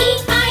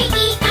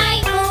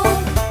 E-I-E-I-O.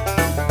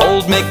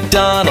 Old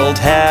MacDonald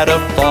had a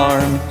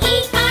farm.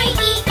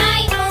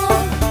 E-I-E-I-O.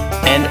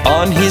 And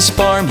on his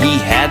farm he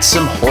had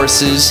some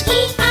horses.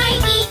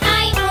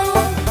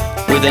 E-I-E-I-O.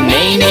 With a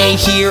neigh-neigh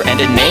here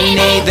and a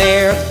neigh-neigh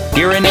there.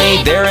 Here a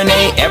neigh, there a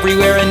neigh,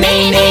 everywhere a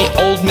neigh-neigh.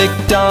 Old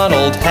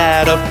MacDonald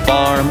had a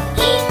farm.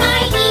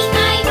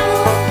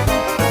 E-I-E-I-O.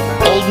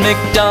 Old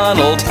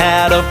MacDonald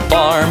had a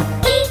farm.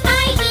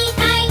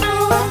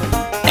 E-I-E-I-O.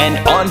 And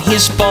on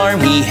his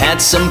farm he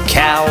had some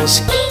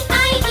cows.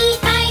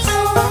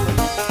 E-I-E-I-O.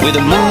 With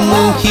a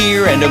moo-moo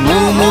here and a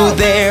moo-moo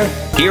there.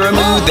 Here a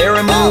moo, there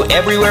a moo,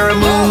 everywhere a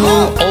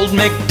moo-moo. Old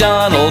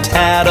MacDonald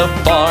had a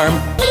farm.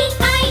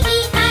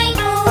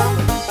 E-I-E-I-O.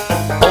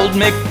 Old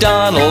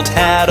MacDonald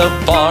had a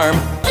farm.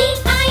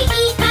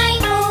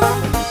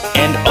 E-I-E-I-O.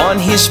 And on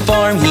his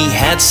farm he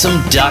had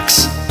some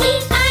ducks.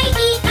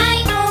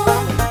 E-I-E-I-O.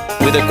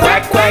 With a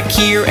quack quack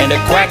here and a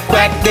quack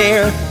quack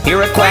there.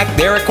 Here a quack,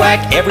 there a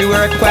quack,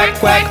 everywhere a quack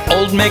quack.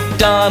 Old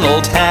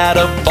MacDonald had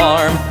a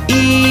farm.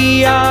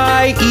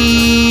 E-I-E-I-O.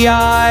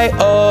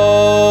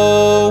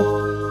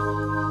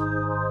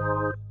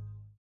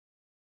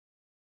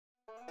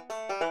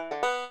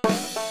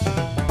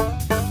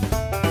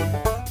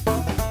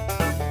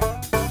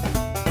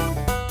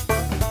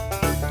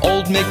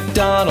 Old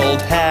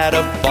MacDonald had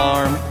a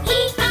farm.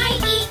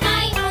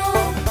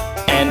 E-I-E-I-O.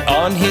 And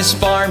on his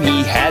farm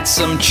he had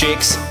some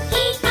chicks.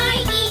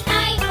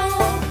 E-I-E-I-O.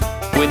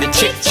 With a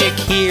chick chick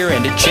here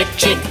and a chick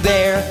chick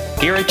there.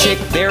 Here a chick,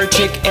 there a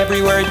chick,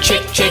 everywhere a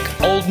chick chick.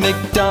 Old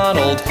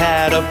MacDonald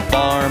had a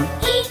farm.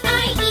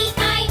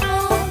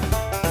 E-I-E-I-O.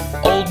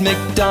 Old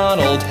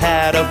MacDonald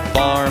had a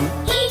farm.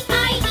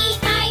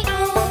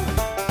 E-I-E-I-O.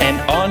 And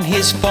on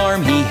his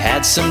farm he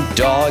had some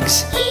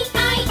dogs.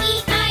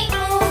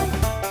 E-I-E-I-O.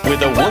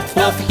 With a woof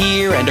woof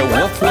here and a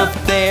woof woof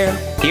there.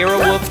 Here a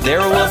woof, there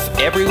a woof,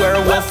 everywhere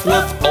a woof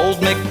woof.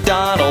 Old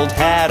MacDonald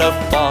had a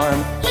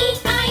farm.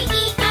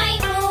 E-I-E-I-O.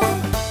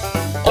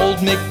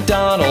 Old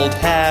MacDonald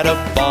had a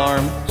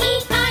farm.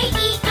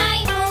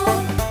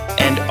 E-I-E-I-O.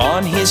 And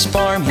on his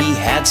farm he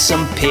had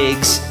some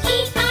pigs.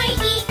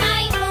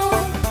 E-I-E-I-O.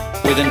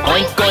 With an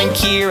oink oink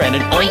here and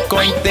an oink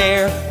oink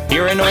there.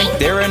 Here an oink,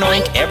 there an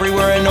oink,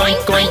 everywhere an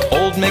oink oink.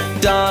 Old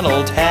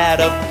MacDonald had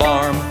a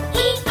farm.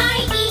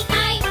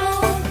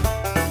 E-I-E-I-O.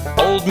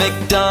 Old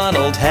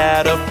MacDonald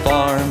had a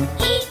farm.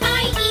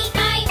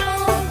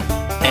 E-I-E-I-O.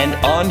 And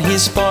on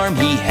his farm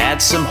he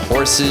had some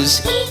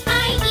horses. E-I-E-I-O.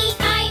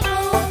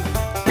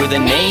 With a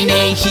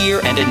neigh-neigh here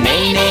and a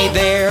neigh-neigh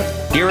there.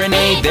 Here a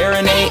neigh, there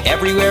a neigh,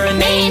 everywhere a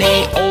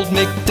neigh-neigh. Old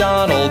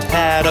MacDonald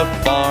had a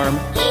farm.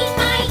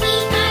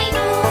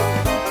 E-I-E-I-O.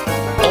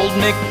 Old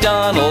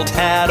MacDonald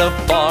had a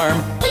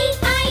farm.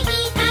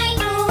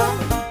 E-I-E-I-O.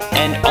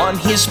 And on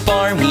his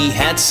farm he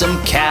had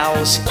some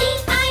cows.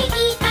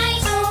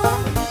 E-I-E-I-O.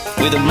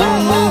 With a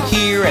moo-moo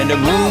here and a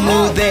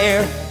moo-moo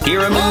there.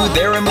 Here a moo,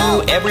 there a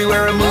moo,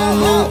 everywhere a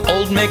moo-moo.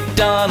 Old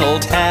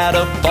MacDonald had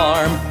a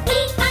farm.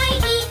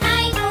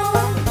 E-I-E-I-O.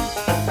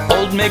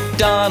 Old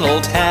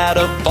MacDonald had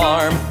a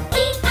farm.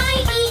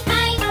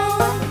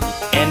 E-I-E-I-O.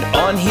 And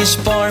on his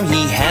farm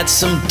he had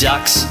some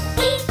ducks.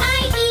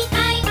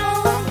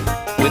 E-I-E-I-O.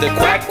 With a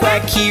quack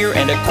quack here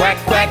and a quack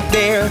quack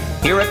there.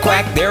 Here a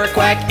quack, there a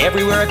quack,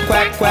 everywhere a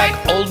quack quack.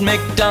 Old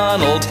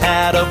MacDonald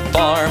had a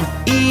farm.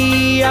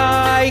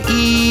 E-I-E-I-O.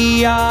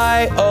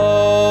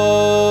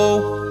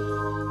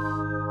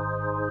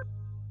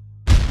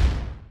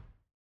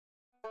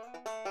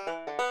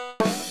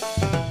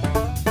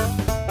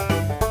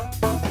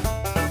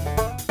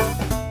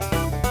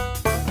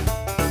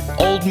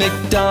 Old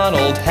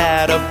MacDonald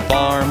had a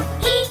farm.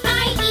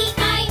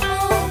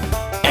 E-I-E-I-O.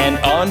 And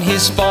on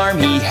his farm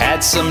he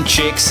had some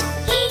chicks.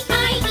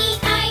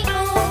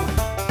 E-I-E-I-O.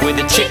 With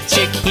a chick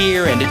chick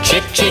here and a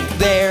chick chick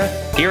there.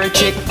 Here a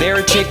chick, there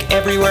a chick,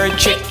 everywhere a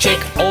chick chick.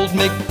 Old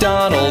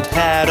MacDonald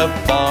had a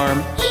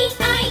farm.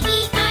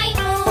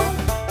 E-I-E-I-O.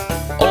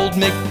 Old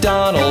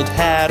MacDonald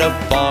had a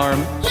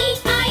farm.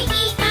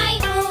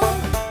 E-I-E-I-O.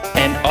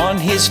 And on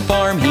his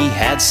farm he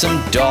had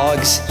some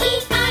dogs.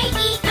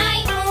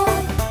 E-I-E-I-O.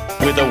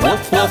 With a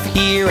woof woof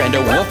here and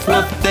a woof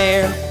woof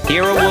there.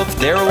 Here a woof,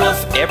 there a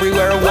woof,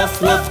 everywhere a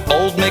woof woof.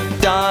 Old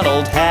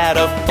MacDonald had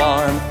a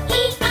farm.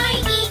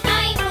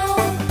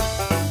 E-I-E-I-O.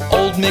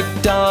 Old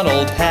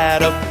MacDonald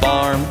had a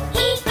farm.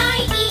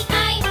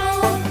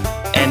 E-I-E-I-O.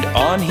 And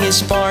on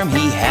his farm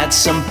he had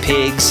some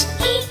pigs.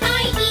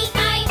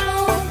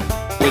 E-I-E-I-O.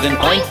 With an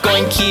oink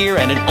oink here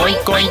and an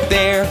oink oink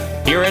there.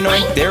 Here an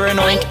oink, there an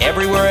oink,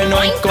 everywhere an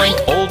oink oink.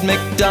 Old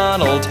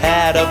MacDonald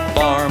had a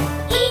farm.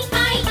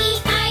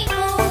 E-I-E-I-O.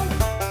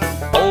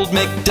 Old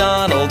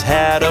MacDonald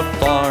had a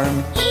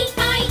farm.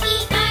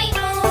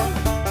 E-I-E-I-O.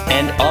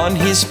 And on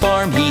his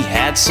farm he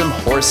had some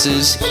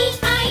horses.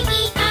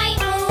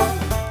 E-I-E-I-O.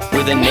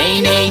 With a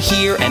neigh-neigh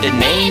here and a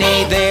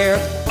neigh-neigh there.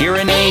 Here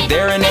a neigh,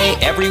 there a neigh,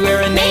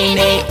 everywhere a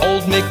neigh-neigh.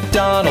 Old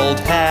MacDonald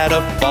had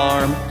a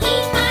farm.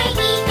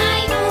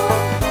 E-I-E-I-O.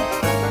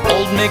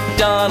 Old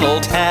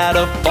MacDonald had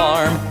a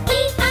farm.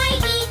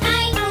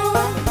 E-I-E-I-O.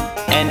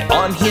 And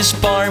on his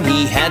farm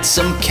he had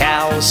some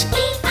cows.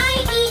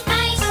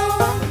 E-I-E-I-O.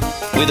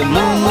 With a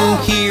moo-moo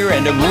here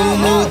and a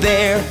moo-moo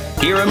there.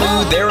 Here a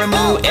moo, there a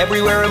moo,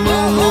 everywhere a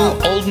moo-moo.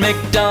 Old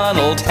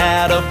MacDonald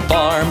had a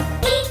farm.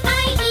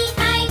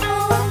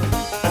 E-I-E-I-O.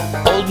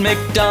 Old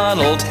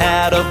MacDonald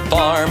had a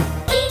farm.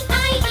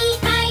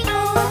 E-I-E-I-O.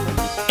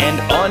 And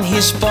on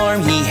his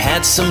farm he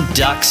had some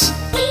ducks.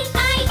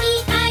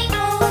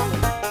 E-I-E-I-O.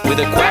 With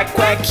a quack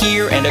quack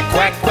here and a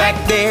quack quack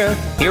there.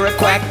 Here a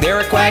quack, there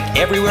a quack,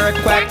 everywhere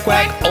a quack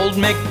quack. Old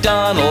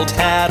MacDonald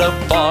had a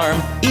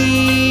farm.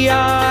 E-I-E-I-O.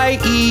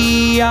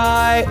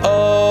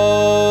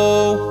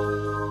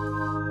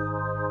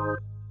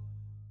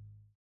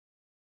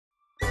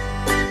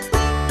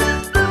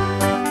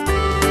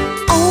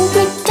 Old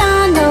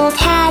MacDonald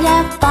had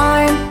a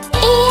farm,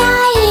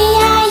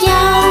 E-I-E-I-O.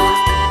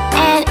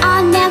 And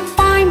on that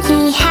farm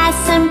he had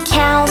some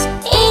cows,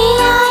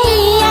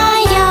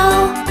 E-I-E-I-O.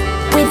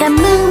 With a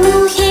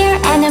moo-moo here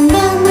and a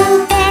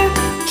moo-moo there.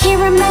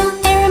 Here a moo,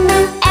 there a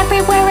moo,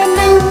 everywhere a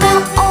moo-moo.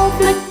 Old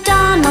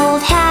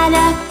MacDonald had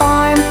a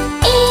farm,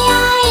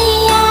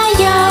 E-I-E-I-O.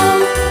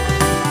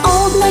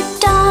 Old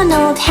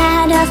MacDonald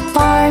had a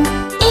farm,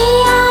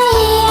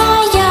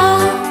 E-I-E-I-O.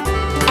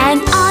 And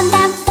on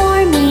that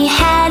farm he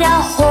had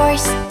a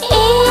horse,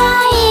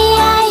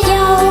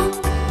 E-I-E-I-O.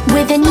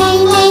 With a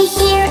neigh-neigh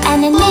here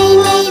and a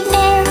neigh-neigh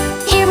there.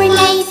 Here a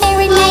neigh, there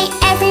a neigh,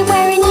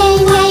 everywhere a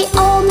neigh-neigh.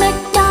 Old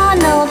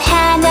MacDonald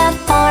had a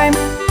farm,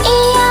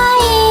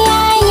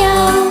 E-I-E-I-O.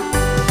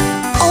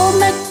 Old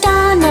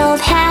MacDonald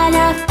had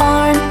a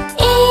farm,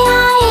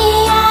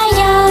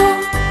 E-I-E-I-O.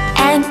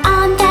 And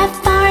on that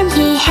farm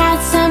he had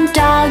some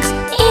dogs,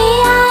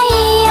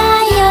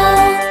 E-I-E-I-O.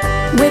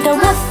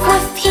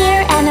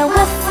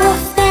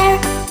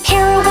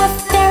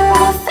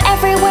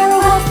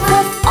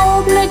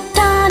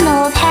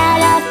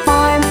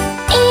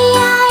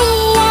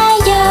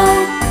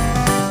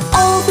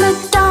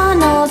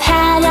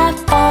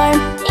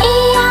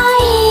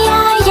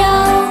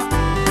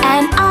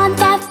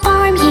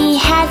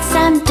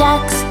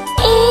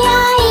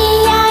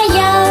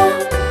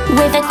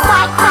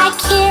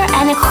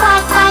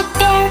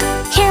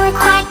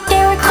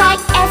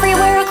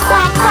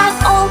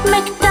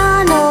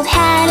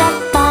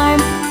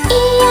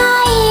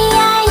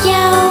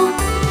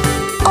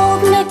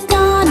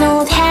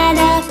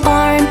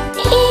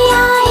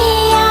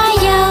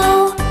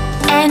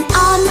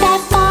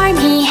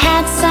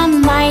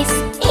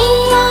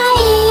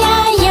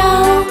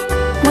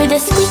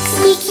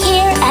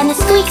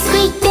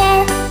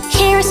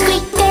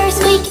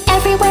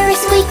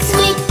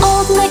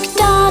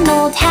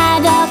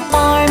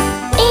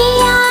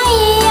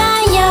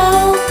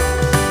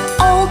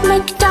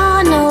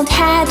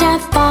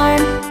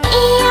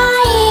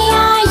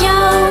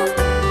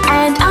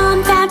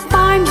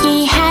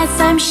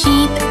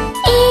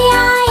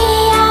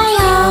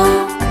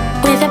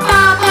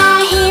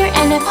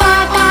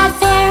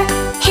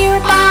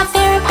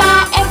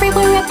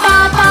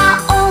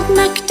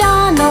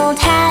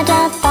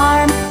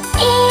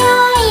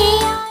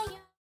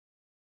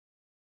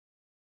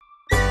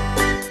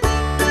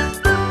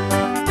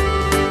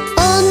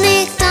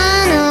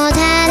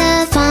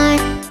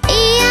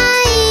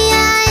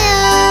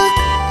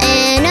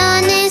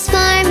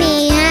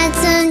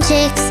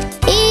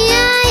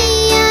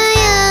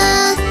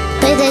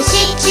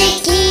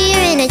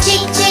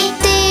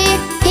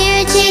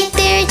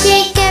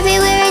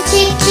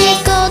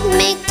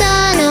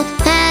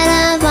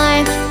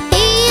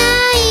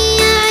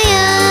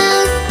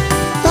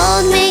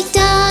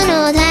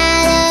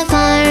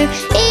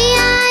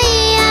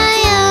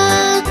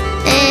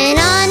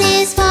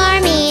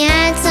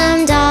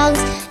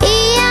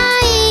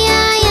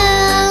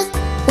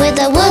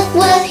 a woof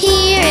woof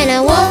here and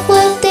a woof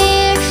woof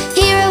there.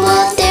 Here a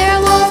wolf, there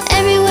a wolf,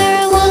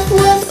 everywhere a woof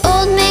woof.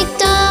 Old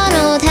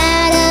MacDonald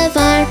had a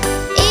farm,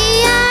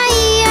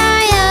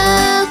 E-I-E-I-O.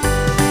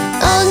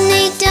 Old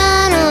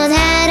MacDonald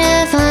had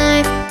a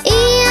farm,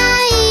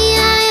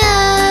 E-I-E-I-O.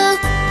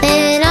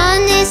 And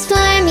on this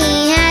farm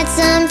he had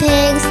some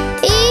pigs,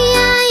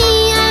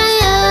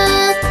 E-I-E-I-O.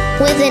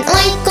 With an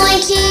oink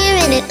oink here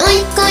and an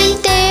oink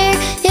oink there.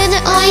 Here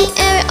the oink,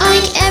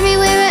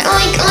 everywhere an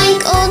oink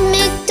oink. Old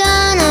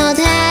MacDonald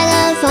had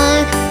a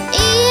farm,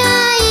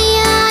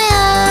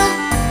 E-I-E-I-O.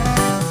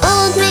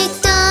 Old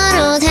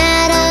MacDonald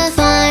had a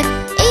farm,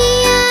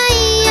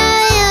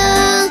 E-I-E-I-O.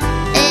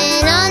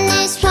 And on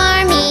this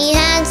farm he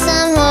had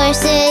some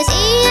horses,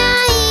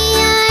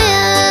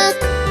 E-I-E-I-O.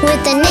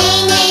 With a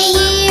neigh neigh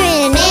here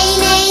and a neigh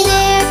neigh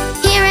there.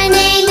 Here a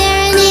neigh,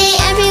 there a neigh,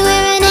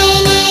 everywhere a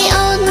neigh neigh.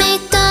 Old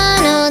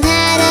MacDonald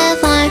had a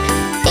farm,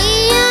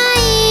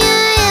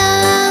 E-I-E-I-O.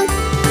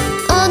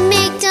 Old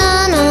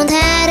MacDonald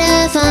had a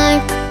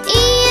farm,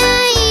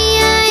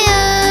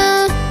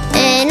 E-I-E-I-O.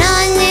 And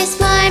on this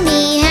farm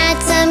he had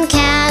some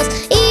cows,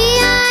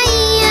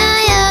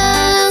 E-I-E-I-O.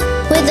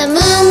 With a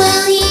moo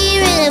moo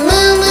here and a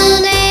moo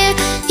moo there.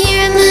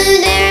 Here a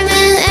moo, there a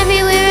moo,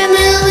 everywhere a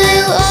moo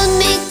moo. Old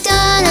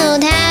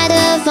MacDonald had a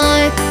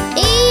farm,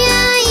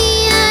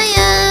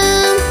 E-I-E-I-O.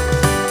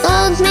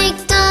 Old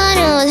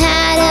MacDonald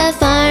had a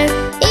farm,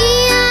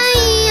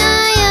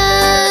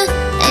 E-I-E-I-O.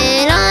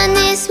 And on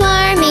this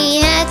farm he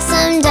had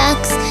some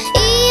ducks,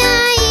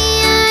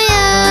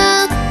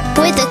 E-I-E-I-O.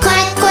 With a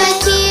quack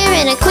quack here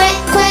and a quack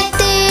quack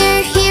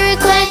there. Here a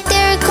quack,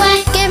 there a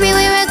quack,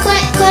 everywhere a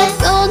quack quack.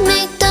 Old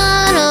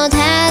MacDonald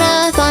had a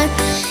farm,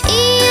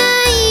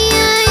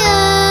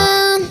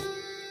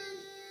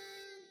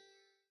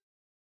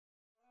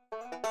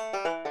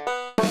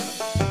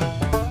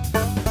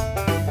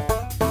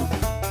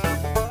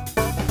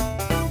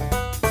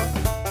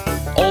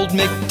 E-I-E-I-O. Old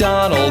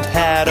MacDonald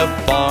had a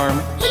farm,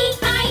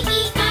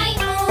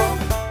 E-I-E-I-O.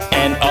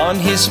 and on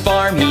his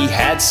farm he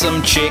had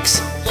some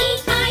chicks.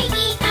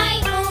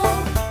 E-I-E-I-O.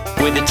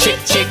 With a chick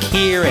chick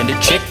here and a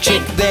chick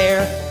chick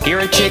there. Here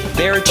a chick,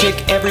 there a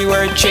chick,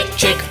 everywhere a chick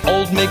chick.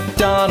 Old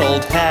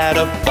MacDonald had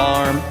a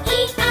farm,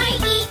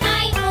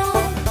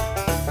 E-I-E-I-O.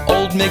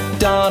 Old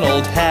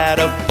MacDonald had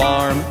a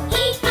farm,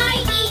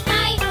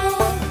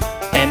 E-I-E-I-O.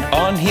 and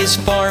on his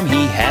farm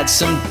he had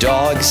some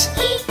dogs.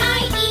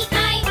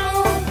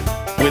 E-I-E-I-O.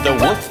 With a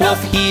woof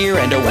woof here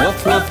and a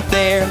woof woof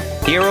there.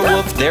 Here a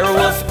woof, there a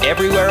woof,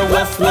 everywhere a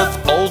woof woof.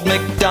 Old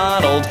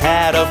MacDonald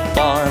had a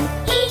farm,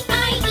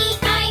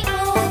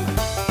 E-I-E-I-O.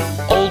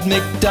 Old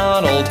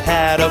MacDonald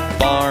had a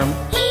farm,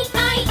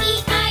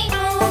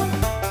 E-I-E-I-O.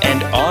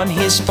 and on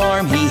his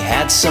farm he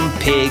had some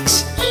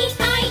pigs.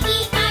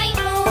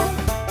 E-I-E-I-O.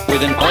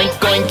 With an oink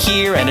oink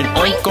here and an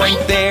oink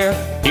oink there.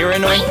 Here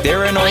an oink,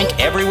 there an oink,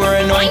 everywhere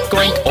an oink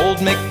oink.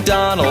 Old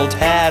MacDonald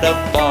had a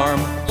farm,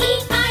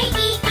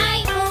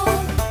 E-I-E-I-O.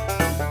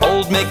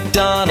 Old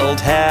MacDonald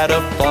had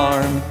a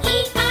farm,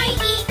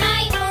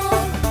 E-I-E-I-O.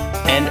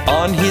 and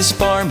on his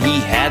farm he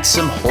had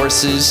some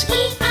horses.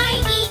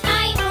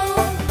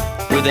 E-I-E-I-O.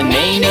 With a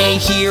neigh neigh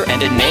here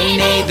and a neigh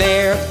neigh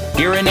there.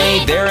 Here a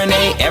neigh, there a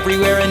neigh,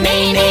 everywhere a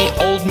neigh neigh.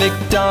 Old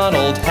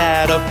MacDonald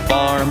had a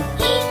farm,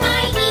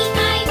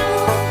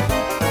 E-I-E-I-O.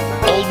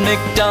 Old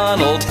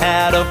MacDonald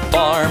had a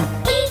farm,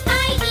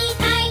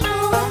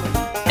 E-I-E-I-O.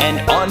 and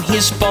on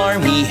his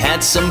farm he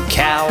had some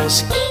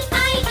cows.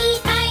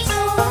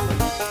 E-I-E-I-O.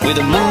 With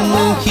a moo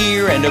moo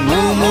here and a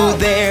moo moo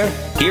there.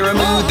 Here a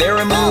moo, there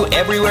a moo,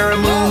 everywhere a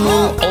moo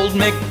moo. Old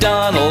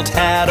MacDonald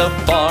had a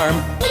farm,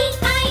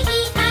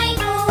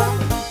 E-I-E-I-O.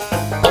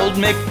 Old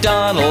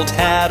MacDonald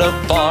had a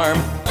farm,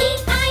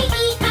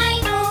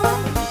 E-I-E-I-O.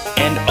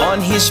 and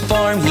on his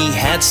farm he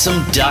had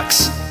some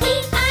ducks.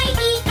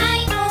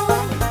 E-I-E-I-O.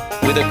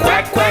 With a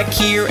quack quack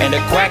here and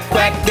a quack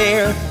quack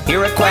there.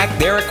 Here a quack,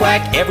 there a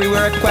quack,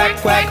 everywhere a quack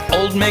quack.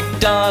 Old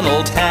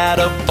MacDonald had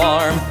a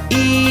farm,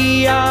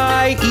 E-I-E-I-O.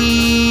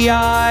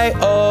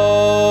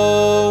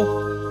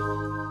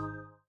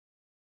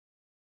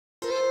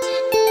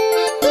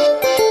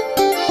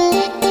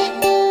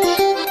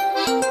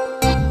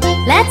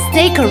 Let's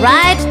take a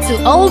ride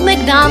to Old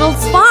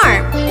MacDonald's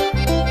farm.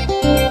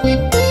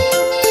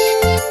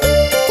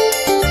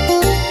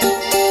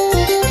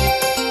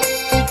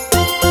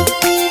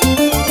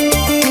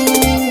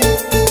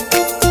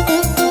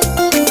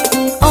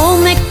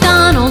 Old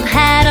MacDonald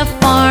had a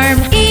farm,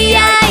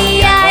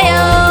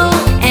 E-I-E-I-O.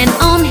 And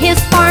on his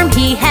farm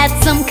he had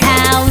some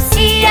cows,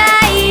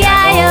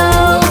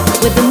 E-I-E-I-O.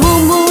 With a moo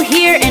moo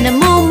here and a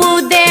moo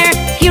moo there.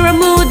 Here a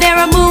moo, there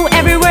a moo,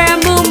 everywhere a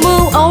moo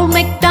moo. Old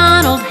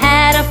MacDonald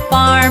had a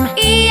farm,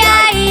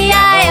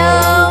 E-I-E-I-O.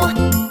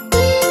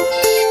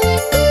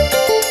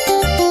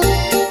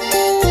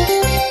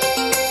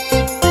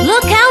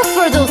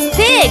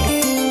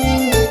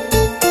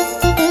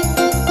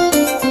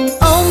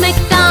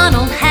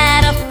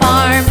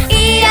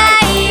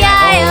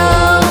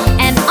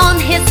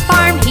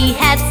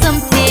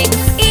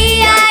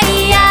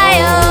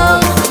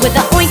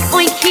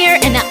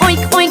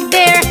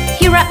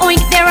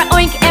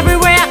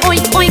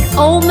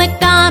 Old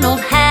MacDonald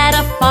had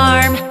a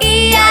farm.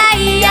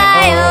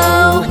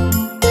 E-I-E-I-O.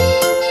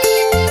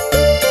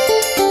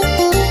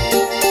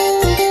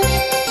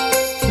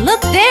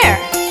 Look there!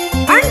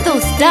 Aren't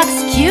those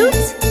ducks cute?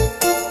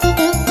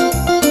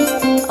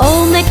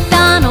 Old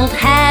MacDonald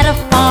had a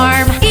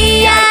farm.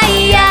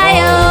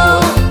 E-I-E-I-O.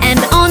 And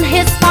on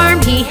his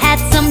farm he had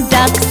some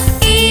ducks.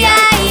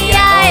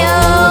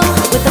 E-I-E-I-O.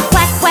 With a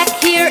quack quack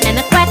here and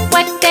a quack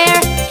quack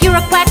there. Here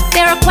a quack,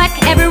 there a quack,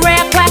 everywhere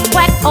a quack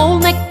quack.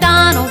 Old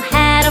MacDonald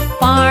had a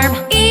farm.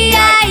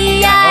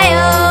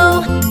 E-I-E-I-O.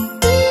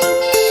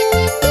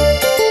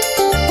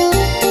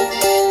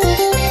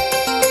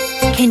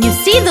 Can you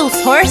see those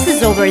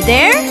horses over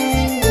there?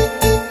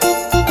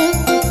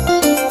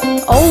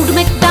 Old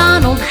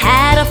MacDonald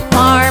had a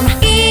farm.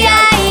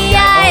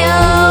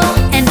 E-I-E-I-O.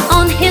 And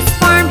on his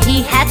farm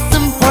he had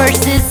some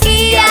horses.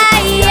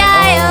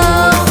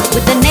 E-I-E-I-O.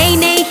 With a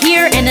neigh-neigh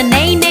here and a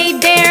neigh-neigh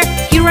there.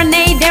 Here a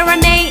neigh, there a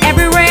neigh,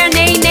 everywhere a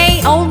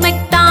neigh-neigh. Old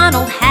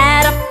MacDonald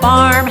had a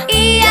farm.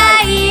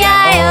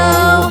 E-I-E-I-O.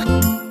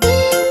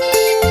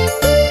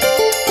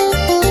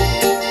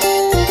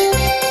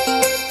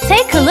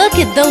 Take a look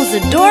at those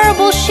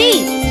adorable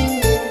sheep.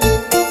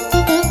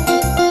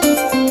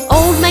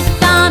 Old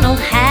MacDonald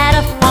had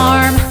a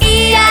farm.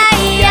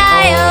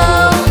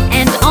 E-I-E-I-O.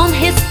 And on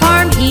his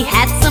farm he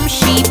had some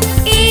sheep.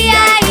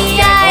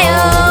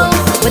 E-I-E-I-O.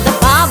 With a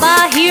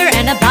ba-ba here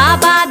and a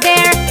ba-ba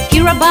there.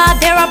 Here a ba,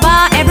 there a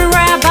ba,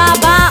 everywhere a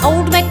ba-ba.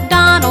 Old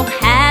MacDonald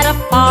had a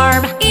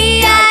farm.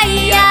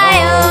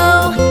 E-I-E-I-O.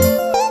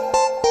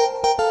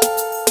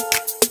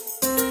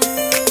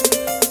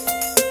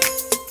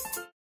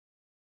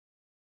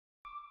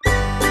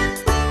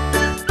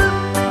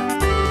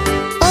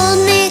 Old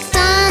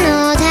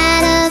MacDonald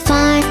had a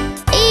farm,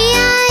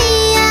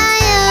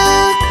 E-I-E-I-O.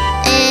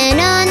 And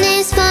on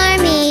his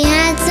farm he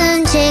had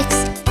some chicks,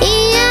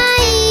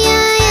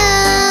 E-I-E-I-O.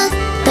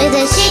 With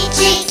a chick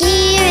chick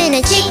here and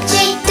a chick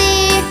chick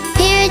there.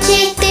 Here a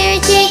chick, there a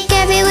chick,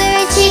 everywhere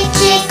a chick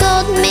chick.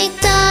 Old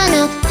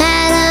MacDonald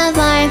had a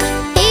farm,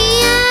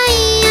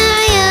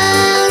 E-I-E-I-O.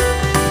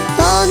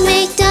 Old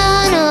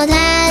MacDonald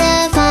had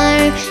a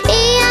farm,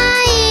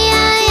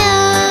 E-I-E-I-O.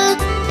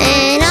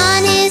 And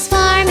on his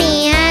farm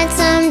he had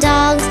some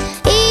dogs,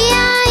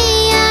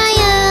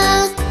 E-I-E-I-O.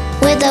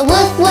 With a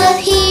woof woof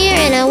here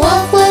and a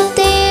woof woof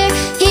there.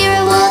 Here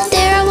a wolf,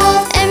 there a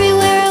wolf,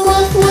 everywhere a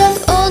woof woof.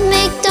 Old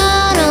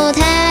MacDonald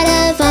had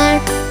a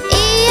farm,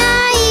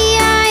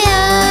 E-I-E-I-O.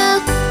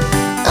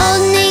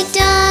 Old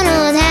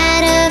MacDonald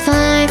had a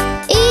farm,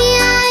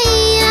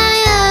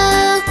 E-I-E-I-O.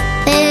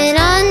 And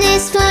on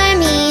this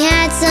farm he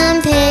had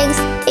some pigs,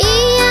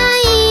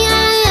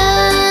 E-I-E-I-O.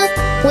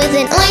 With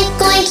an oink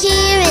oink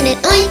here and an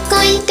oink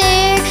oink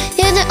there.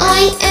 Here the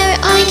oink,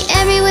 oink,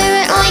 everywhere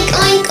an oink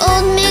oink.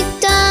 Old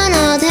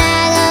MacDonald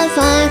had a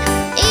farm,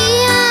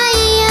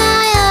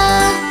 E-I-E-I-O.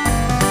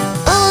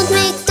 Old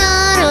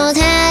MacDonald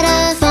had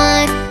a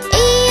farm,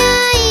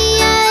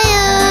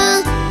 E-I-E-I-O.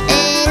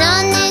 And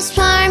on this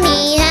farm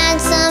he had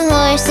some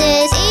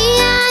horses,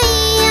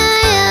 E-I-E-I-O.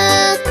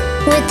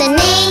 With a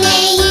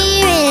neigh-neigh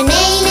here and a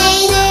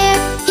neigh-neigh there.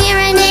 Here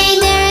a neigh,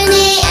 there a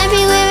neigh,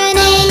 everywhere a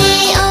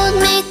neigh-neigh. Old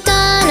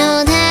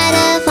MacDonald had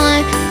a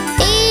farm,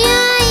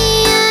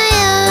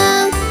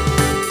 E-I-E-I-O.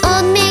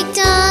 Old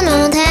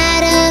MacDonald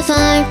had a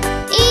farm,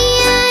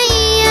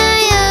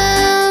 E-I-E-I-O.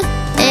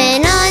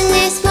 And on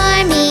this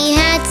farm he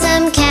had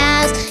some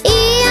cows,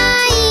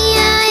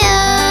 E-I-E-I-O.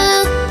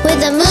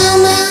 With a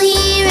moo-moo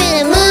here and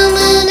a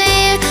moo-moo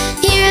there.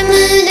 Here a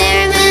moo, there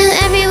a moo,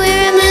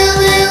 everywhere a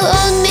moo-moo.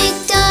 Old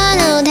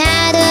MacDonald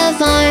had a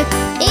farm,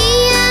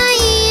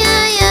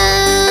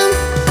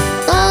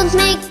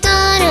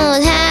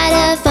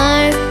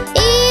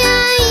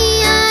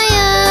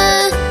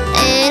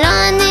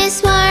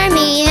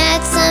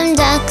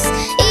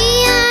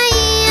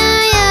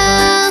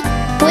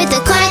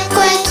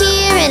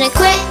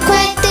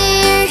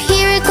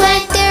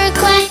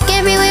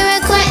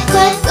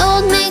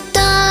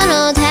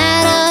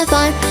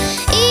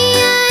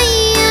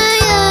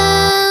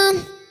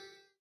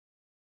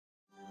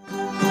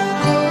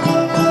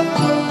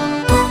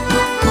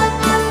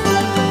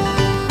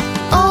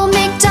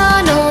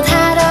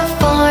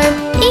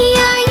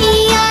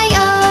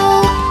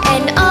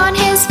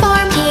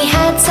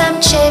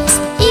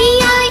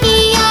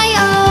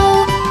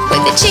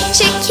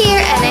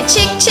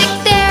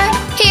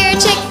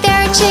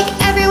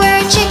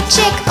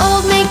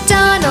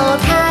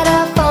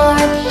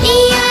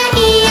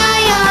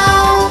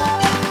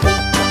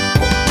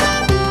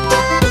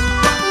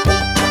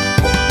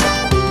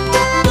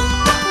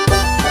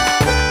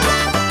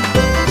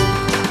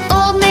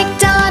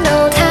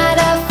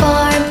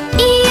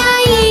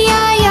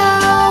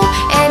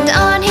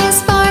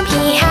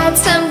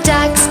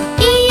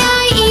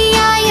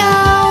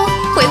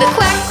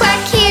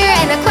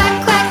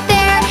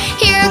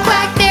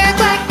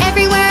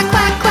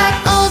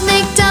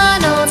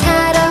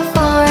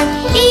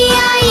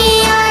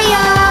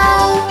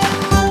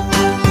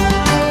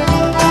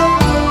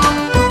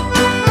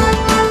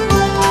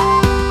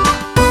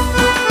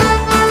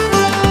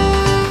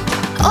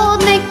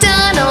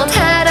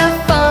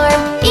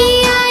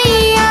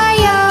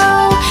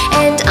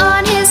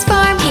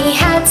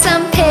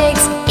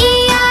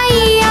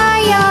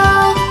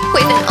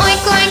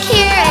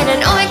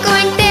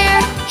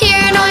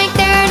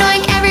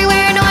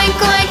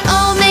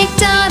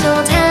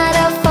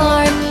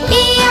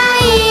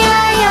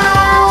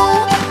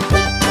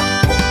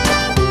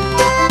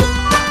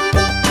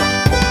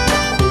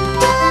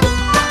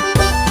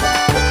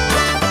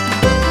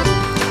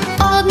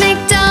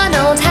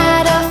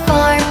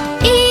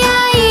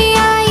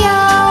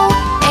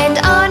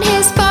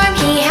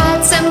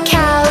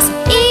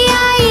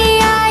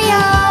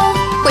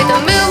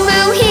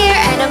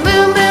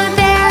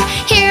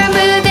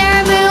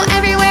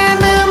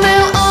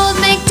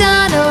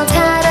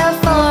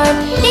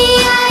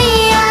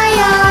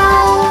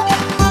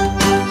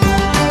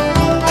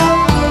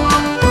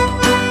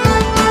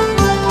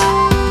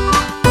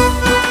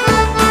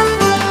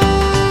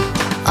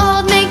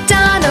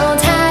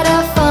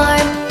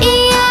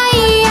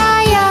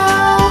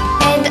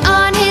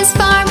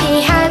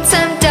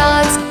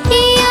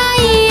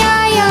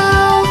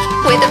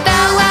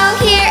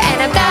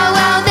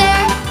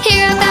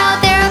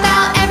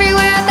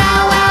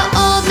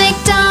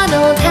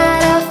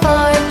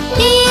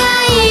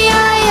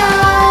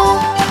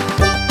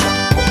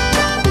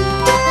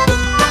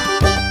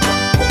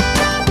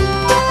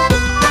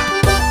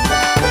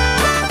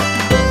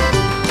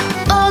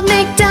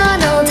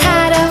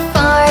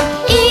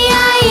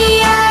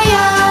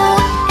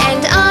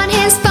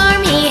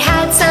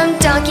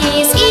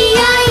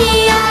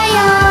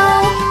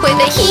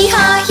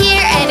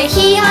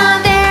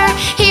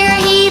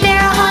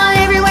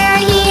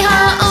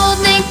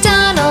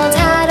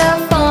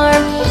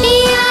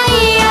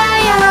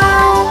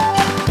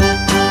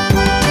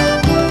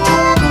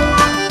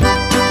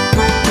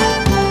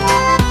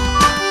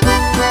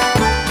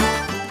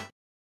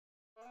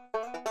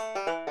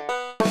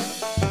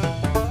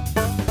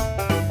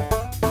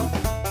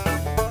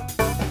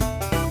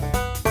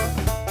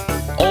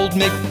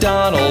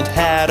 MacDonald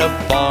had a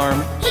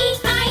farm.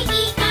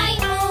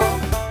 E-I-E-I-O.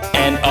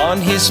 And on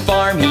his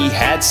farm he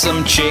had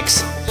some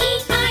chicks.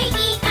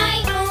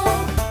 E-I-E-I-O.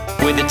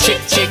 With a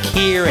chick chick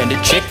here and a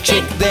chick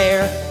chick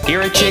there.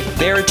 Here a chick,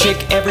 there a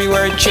chick,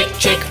 everywhere a chick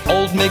chick.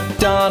 Old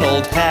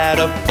MacDonald had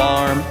a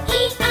farm.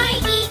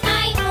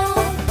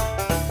 E-I-E-I-O.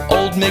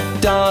 Old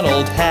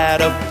MacDonald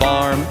had a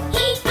farm.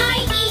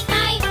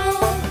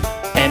 E-I-E-I-O.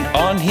 And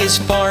on his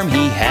farm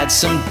he had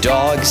some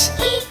dogs.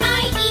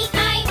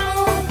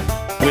 E-I-E-I-O.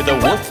 With a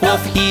woof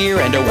woof here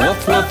and a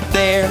woof woof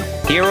there.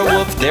 Here a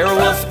woof, there a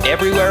woof,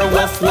 everywhere a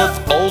woof woof.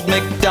 Old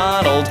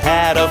MacDonald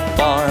had a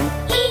farm.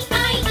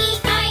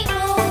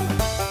 E-I-E-I-O.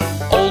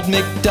 Old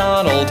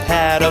MacDonald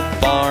had a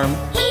farm.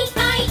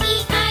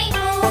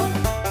 E-I-E-I-O.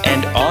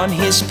 And on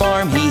his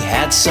farm he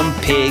had some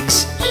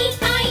pigs.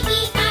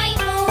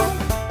 E-I-E-I-O.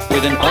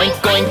 With an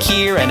oink oink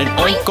here and an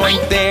oink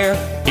oink there.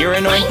 Here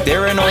an oink,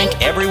 there an oink,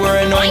 everywhere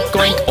an oink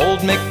oink.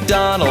 Old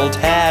MacDonald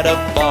had a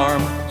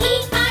farm.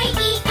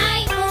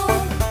 E-I-E-I-O.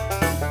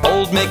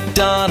 Old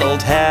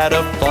MacDonald had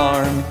a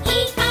farm.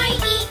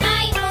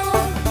 E-I-E-I-O.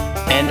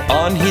 And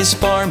on his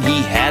farm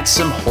he had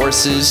some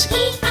horses.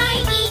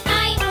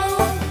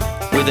 E-I-E-I-O.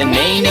 With a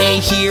neigh-neigh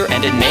here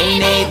and a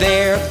neigh-neigh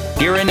there.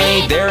 Here a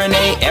neigh, there a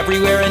neigh,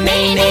 everywhere a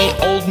neigh-neigh.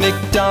 Old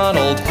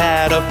MacDonald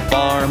had a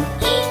farm.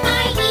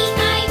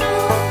 E-I-E-I-O.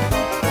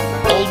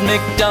 Old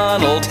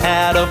MacDonald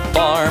had a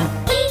farm.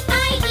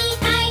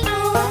 E-I-E-I-O.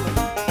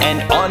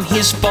 And on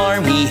his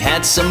farm he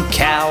had some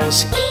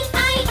cows.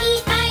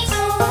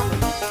 E-I-E-I-O.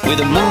 With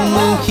a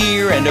moo-moo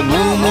here and a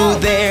moo-moo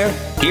there.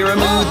 Here a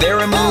moo, there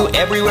a moo,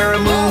 everywhere a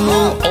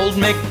moo-moo. Old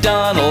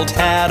MacDonald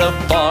had a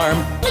farm.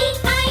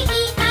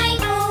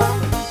 E-I-E-I-O.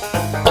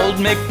 Old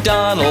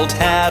MacDonald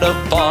had a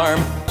farm.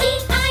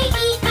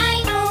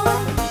 E-I-E-I-O.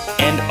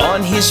 And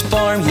on his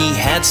farm he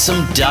had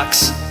some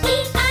ducks.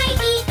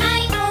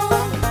 E-I-E-I-O.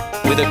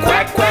 With a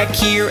quack quack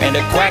here and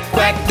a quack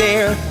quack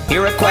there.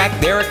 Here a quack,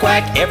 there a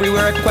quack,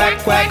 everywhere a quack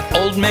quack.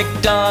 Old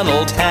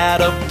MacDonald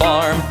had a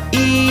farm.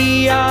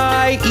 E-I-E-I-O.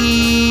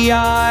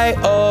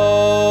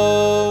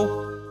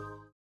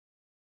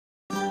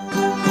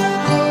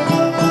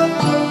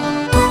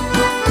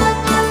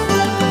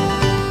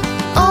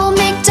 Old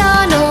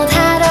MacDonald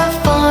had a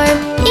farm,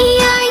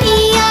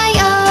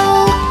 E-I-E-I-O.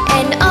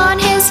 And on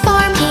his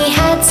farm he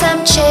had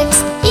some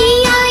chicks,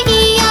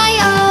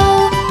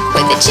 E-I-E-I-O.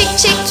 With a chick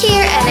chick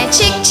here and a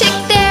chick chick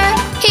there.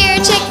 Here a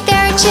chick,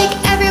 there a chick,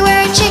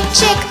 everywhere a chick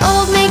chick.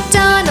 Old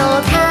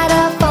MacDonald had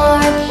a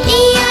farm,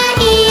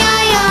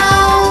 E-I-E-I-O.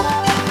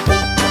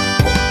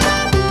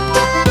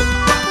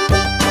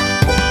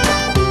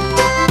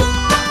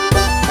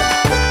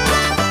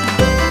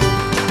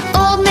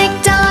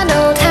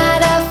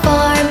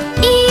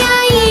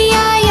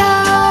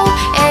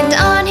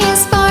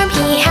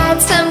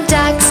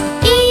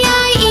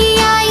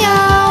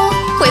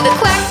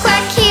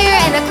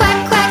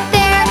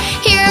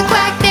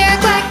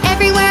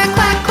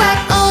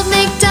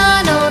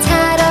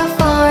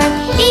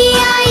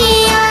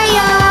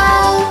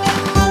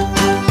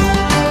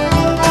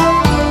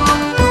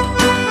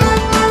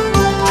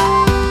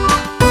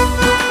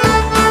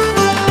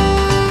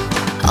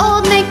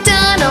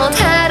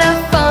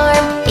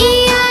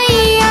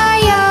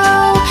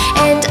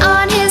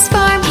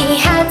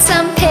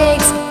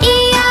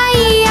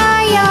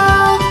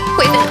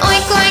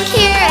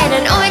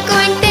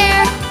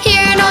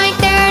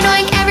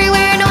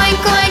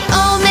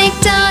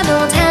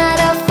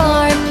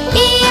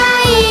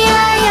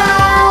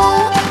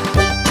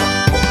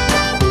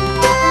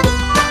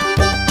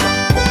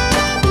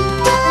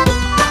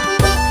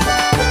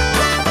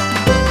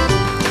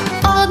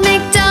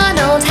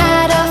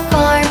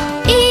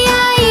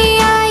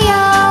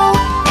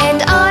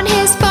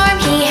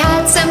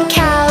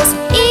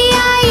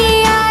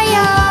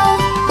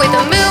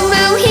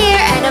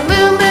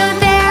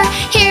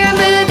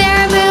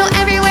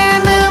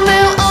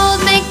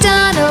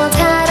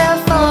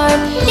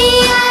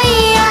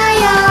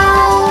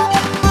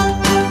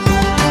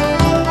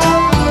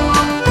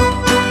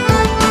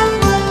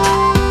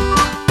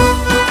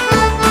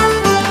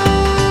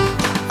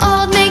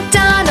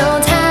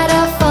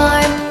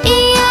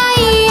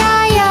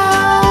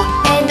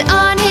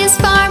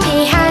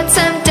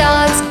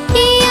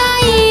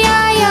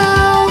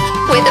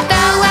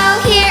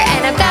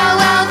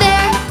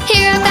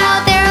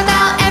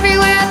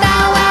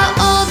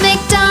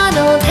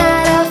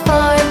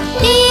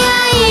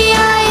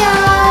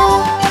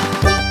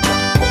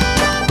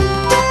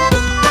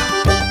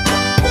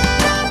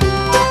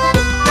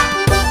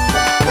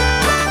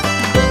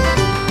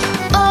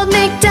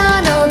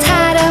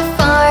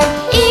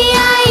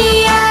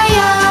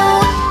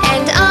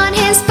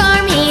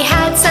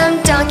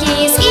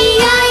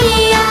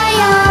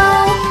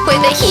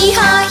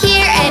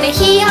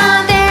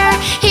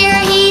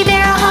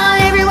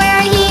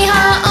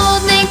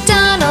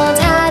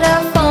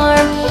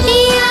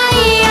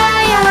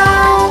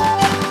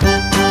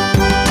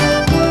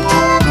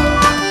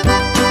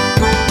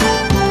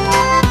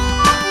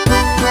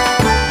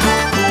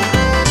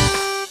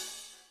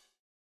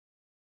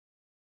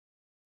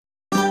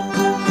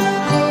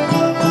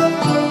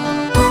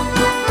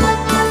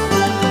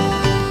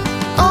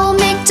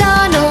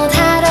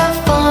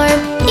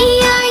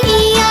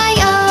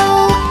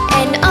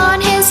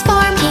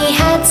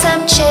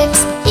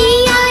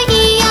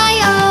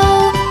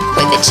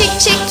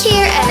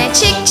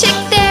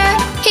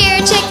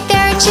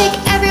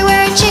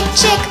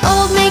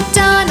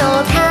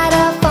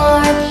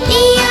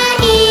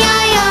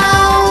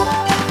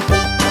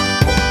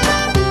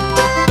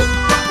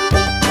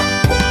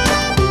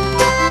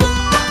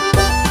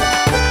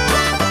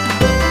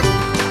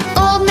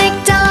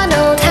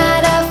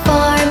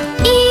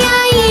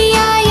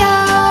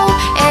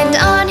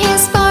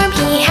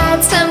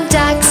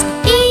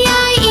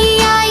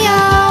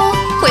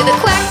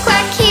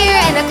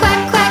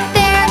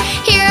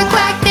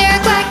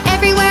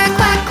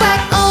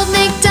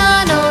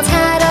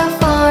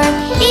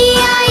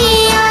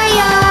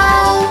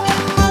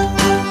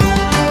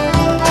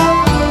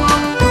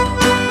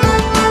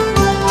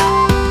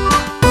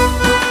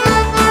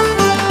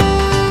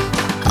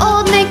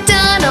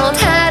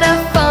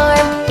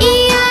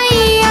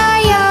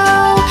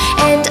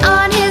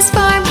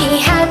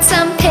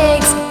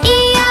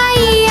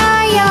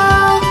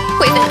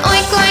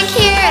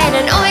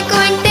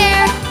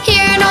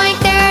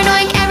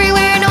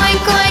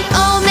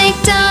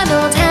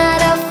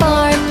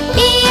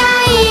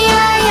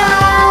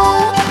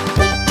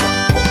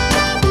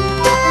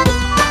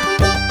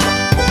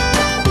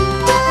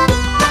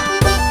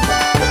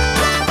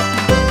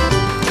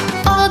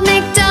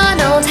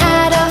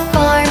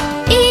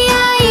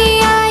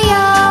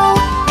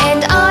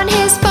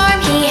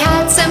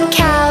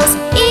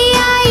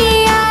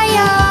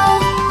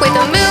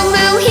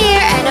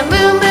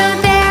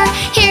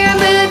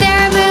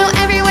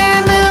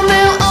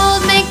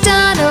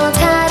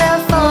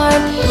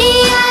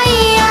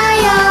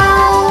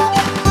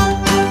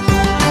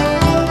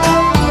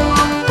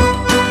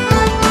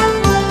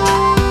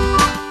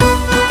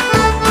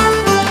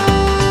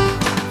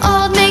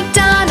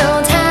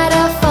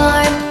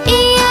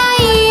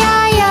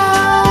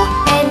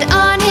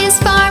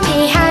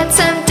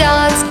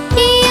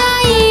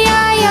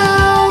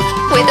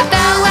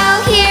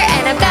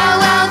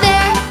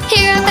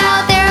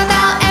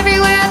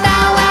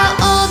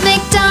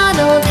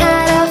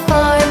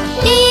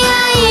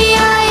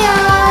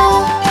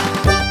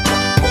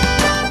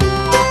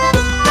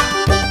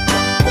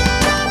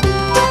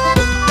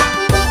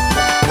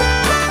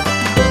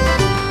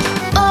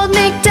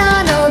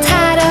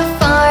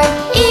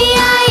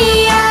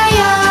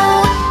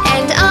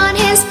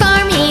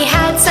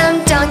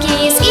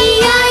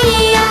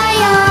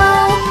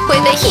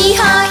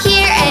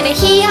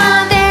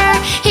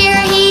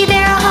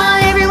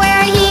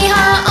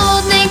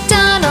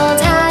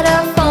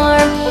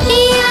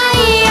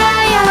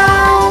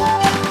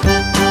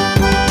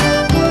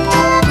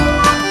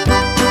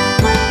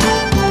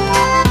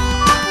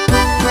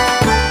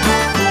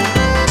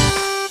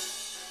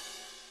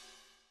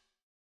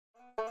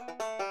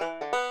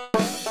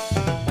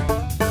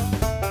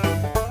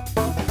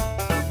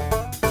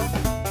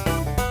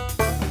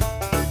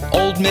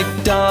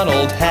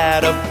 MacDonald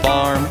had a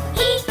farm.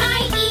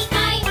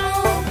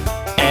 E-I-E-I-O.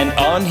 And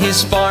on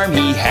his farm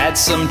he had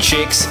some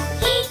chicks.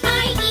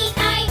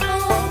 E-I-E-I-O.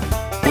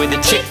 With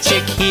a chick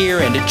chick here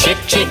and a chick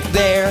chick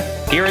there.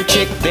 Here a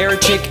chick, there a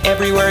chick,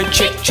 everywhere a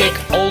chick chick.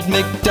 Old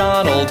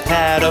MacDonald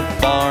had a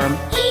farm.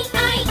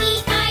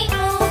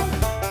 E-I-E-I-O.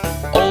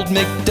 Old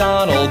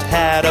MacDonald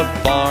had a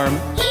farm.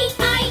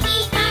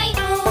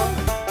 E-I-E-I-O.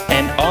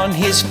 And on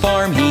his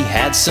farm he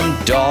had some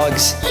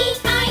dogs. E-I-E-I-O.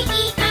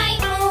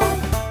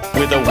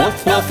 With a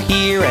woof woof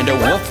here and a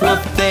woof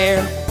woof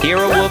there. Here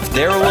a woof,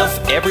 there a woof,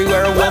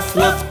 everywhere a woof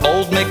woof.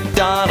 Old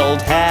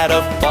MacDonald had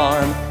a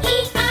farm.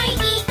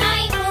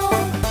 E-I-E-I-O.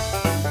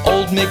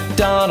 Old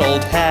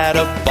MacDonald had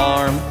a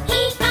farm.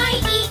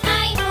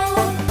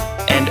 E-I-E-I-O.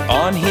 And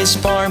on his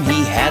farm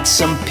he had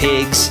some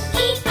pigs.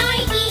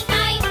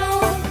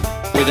 E-I-E-I-O.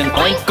 With an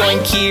oink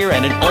oink here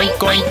and an oink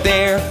oink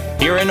there.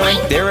 Here an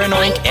oink, there an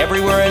oink,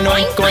 everywhere an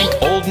oink oink.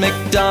 Old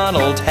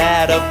MacDonald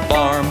had a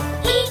farm.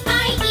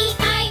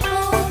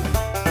 E-I-E-I-O.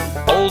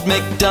 Old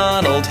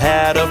MacDonald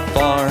had a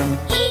farm.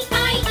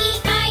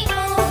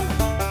 E-I-E-I-O.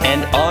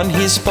 And on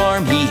his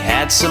farm he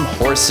had some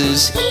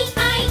horses.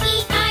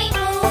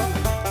 E-I-E-I-O.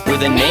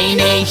 With a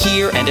neigh-neigh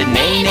here and a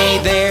neigh-neigh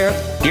there.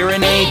 Here a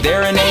neigh,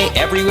 there a neigh,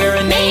 everywhere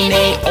a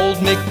neigh-neigh.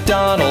 Old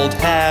MacDonald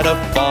had a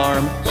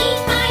farm.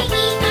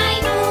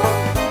 E-I-E-I-O.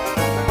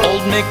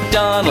 Old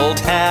MacDonald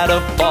had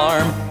a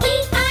farm.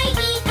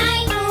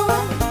 E-I-E-I-O.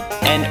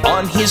 And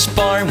on his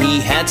farm he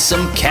had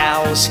some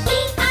cows.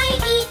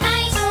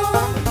 E-I-E-I-O.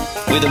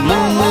 With a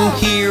moo-moo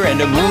here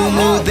and a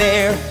moo-moo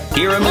there.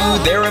 Here a moo,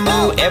 there a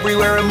moo,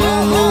 everywhere a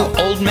moo-moo.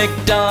 Old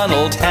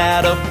MacDonald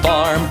had a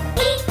farm.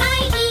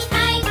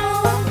 E-I-E-I-O.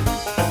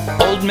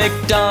 Old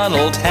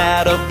MacDonald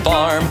had a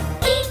farm.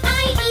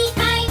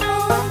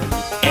 E-I-E-I-O.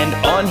 And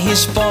on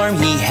his farm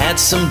he had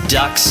some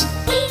ducks.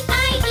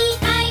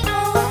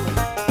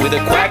 E-I-E-I-O. With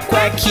a quack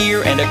quack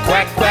here and a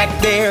quack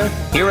quack there.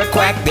 Here a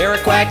quack, there a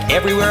quack,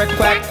 everywhere a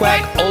quack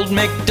quack. Old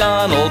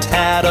MacDonald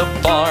had a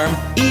farm.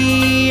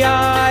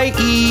 E-I-E-I-O.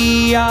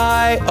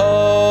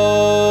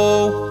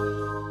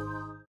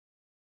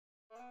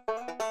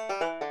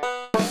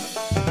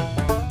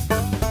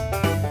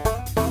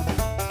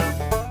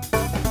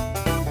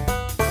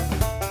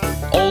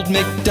 Old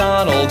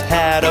MacDonald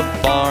had a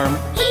farm.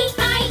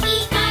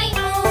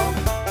 E-I-E-I-O.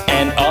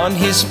 And on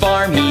his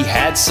farm he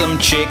had some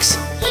chicks.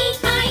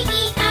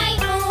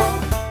 E-I-E-I-O.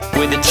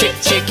 With a chick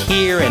chick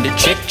here and a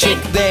chick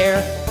chick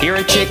there. Here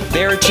a chick,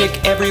 there a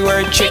chick, everywhere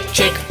a chick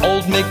chick.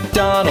 Old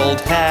MacDonald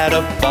had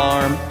a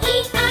farm.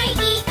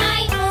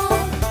 E-I-E-I-O.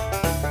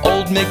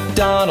 Old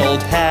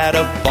MacDonald had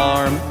a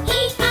farm.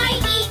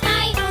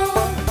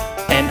 E-I-E-I-O.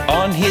 And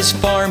on his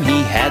farm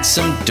he had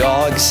some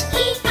dogs.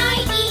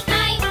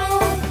 E-I-E-I-O.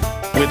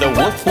 With a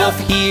woof woof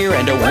here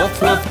and a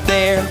woof woof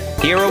there.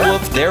 Here a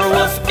woof, there a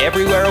woof,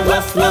 everywhere a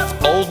woof woof.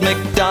 Old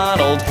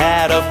MacDonald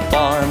had a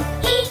farm.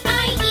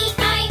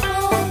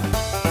 E-I-E-I-O.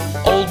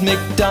 Old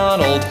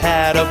MacDonald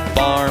had a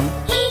farm.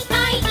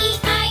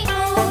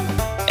 E-I-E-I-O.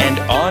 And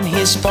on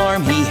his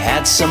farm he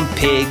had some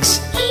pigs.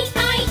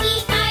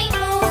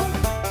 E-I-E-I-O.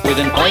 With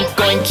an oink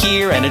oink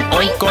here and an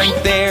oink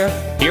oink there.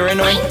 Here an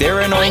oink, there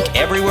an oink,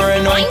 everywhere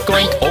an oink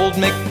oink. Old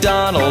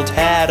MacDonald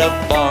had a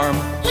farm.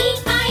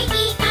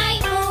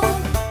 E-I-E-I-O.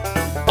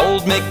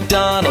 Old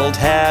MacDonald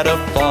had a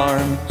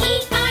farm.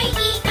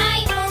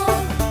 E-I-E-I-O.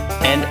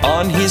 And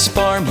on his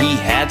farm he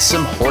had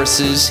some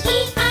horses.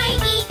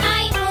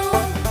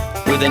 E-I-E-I-O.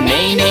 With a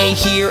neigh-neigh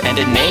here and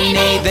a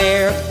neigh-neigh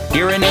there.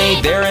 Here a neigh,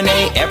 there a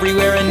neigh,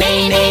 everywhere a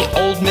neigh-neigh.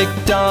 Old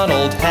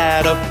MacDonald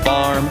had a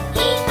farm.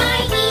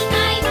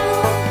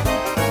 E-I-E-I-O.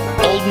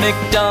 Old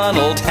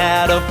MacDonald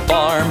had a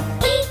farm.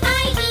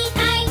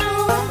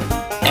 E-I-E-I-O.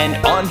 And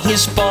on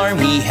his farm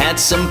he had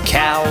some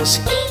cows.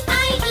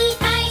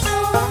 E-I-E-I-O.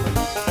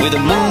 With a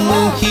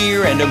moo-moo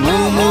here and a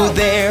moo-moo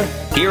there.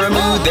 Here a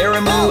moo, there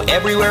a moo,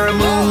 everywhere a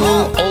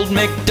moo-moo. Old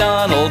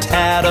MacDonald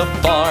had a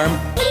farm.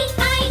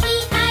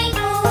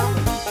 E-I-E-I-O.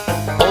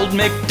 Old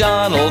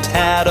MacDonald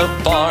had a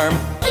farm.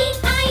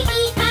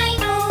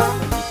 E-I-E-I-O.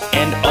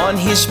 And on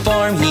his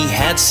farm he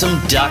had some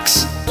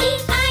ducks.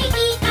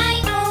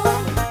 E-I-E-I-O.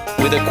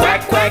 With a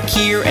quack quack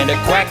here and a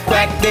quack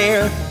quack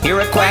there. Here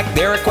a quack,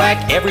 there a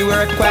quack,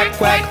 everywhere a quack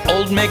quack.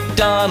 Old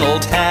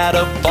MacDonald had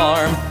a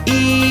farm.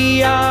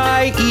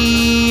 E-I-E-I-O.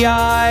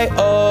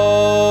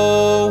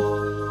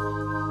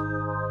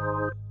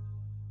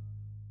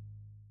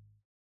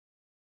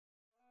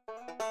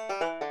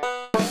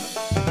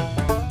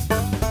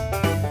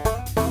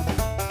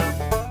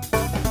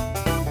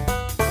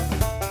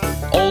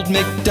 Old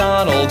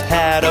MacDonald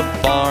had a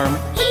farm.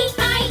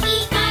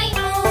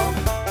 E-I-E-I-O.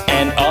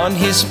 And on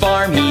his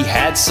farm he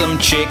had some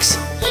chicks.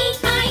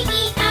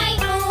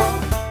 E-I-E-I-O.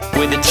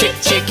 With a chick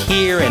chick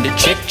here and a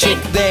chick chick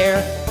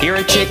there. Here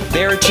a chick,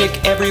 there a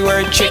chick, everywhere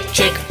a chick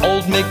chick.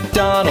 Old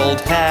MacDonald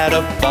had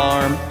a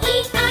farm.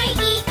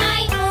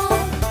 E-I-E-I-O.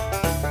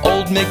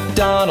 Old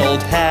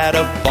MacDonald had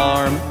a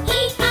farm.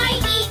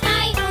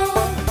 E-I-E-I-O.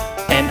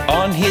 And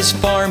on his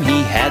farm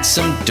he had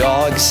some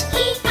dogs.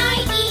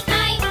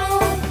 E-I-E-I-O.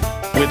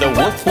 With a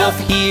woof woof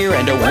here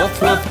and a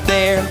woof woof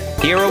there.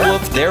 Here a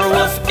wolf, there a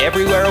wolf,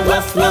 everywhere a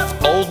wolf, wolf.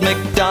 Old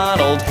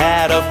MacDonald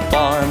had a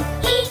farm.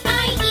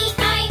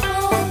 E-I-E-I-O.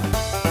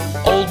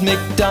 Old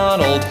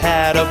MacDonald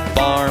had a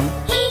farm.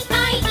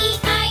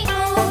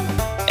 E-I-E-I-O.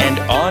 And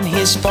on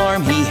his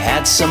farm he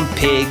had some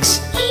pigs.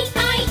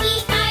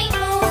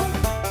 E-I-E-I-O.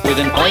 With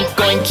an oink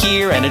oink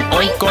here and an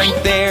oink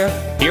oink there.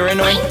 Here an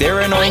oink, there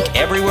an oink,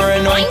 everywhere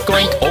an oink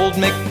oink. Old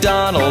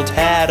MacDonald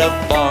had a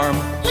farm.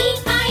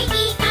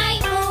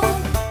 E-I-E-I-O.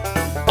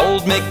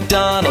 Old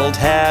MacDonald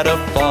had a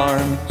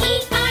farm.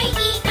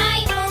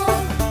 E-I-E-I-O.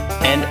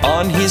 And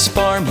on his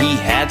farm he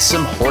had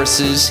some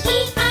horses.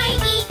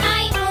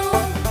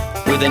 E-I-E-I-O.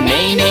 With a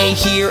neigh-neigh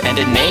here and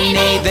a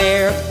neigh-neigh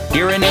there.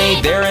 Here a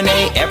neigh, there a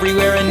neigh,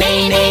 everywhere a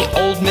neigh-neigh.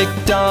 Old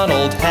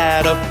MacDonald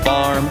had a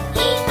farm.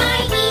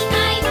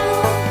 E-I-E-I-O.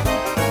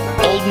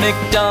 Old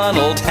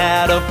MacDonald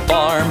had a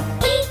farm.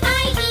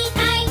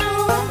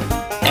 E-I-E-I-O.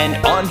 And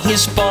on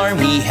his farm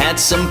he had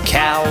some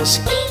cows.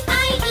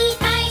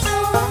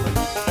 E-I-E-I-O.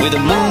 With a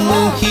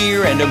moo-moo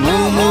here and a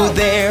moo-moo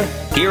there.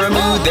 Here a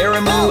moo, there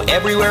a moo,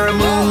 everywhere a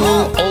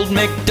moo-moo. Old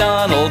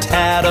MacDonald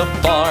had a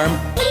farm.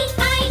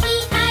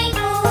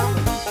 E-I-E-I-O.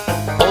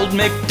 Old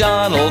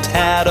MacDonald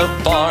had a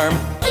farm.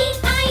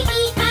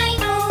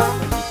 E-I-E-I-O.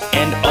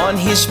 And on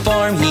his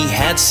farm he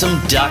had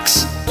some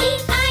ducks.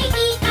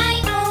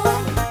 E-I-E-I-O.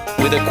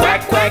 With a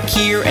quack quack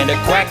here and a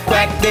quack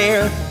quack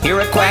there. Here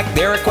a quack,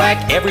 there a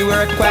quack,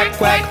 everywhere a quack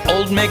quack.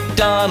 Old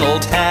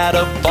MacDonald had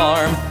a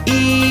farm.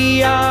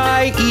 E-I-E-I-O.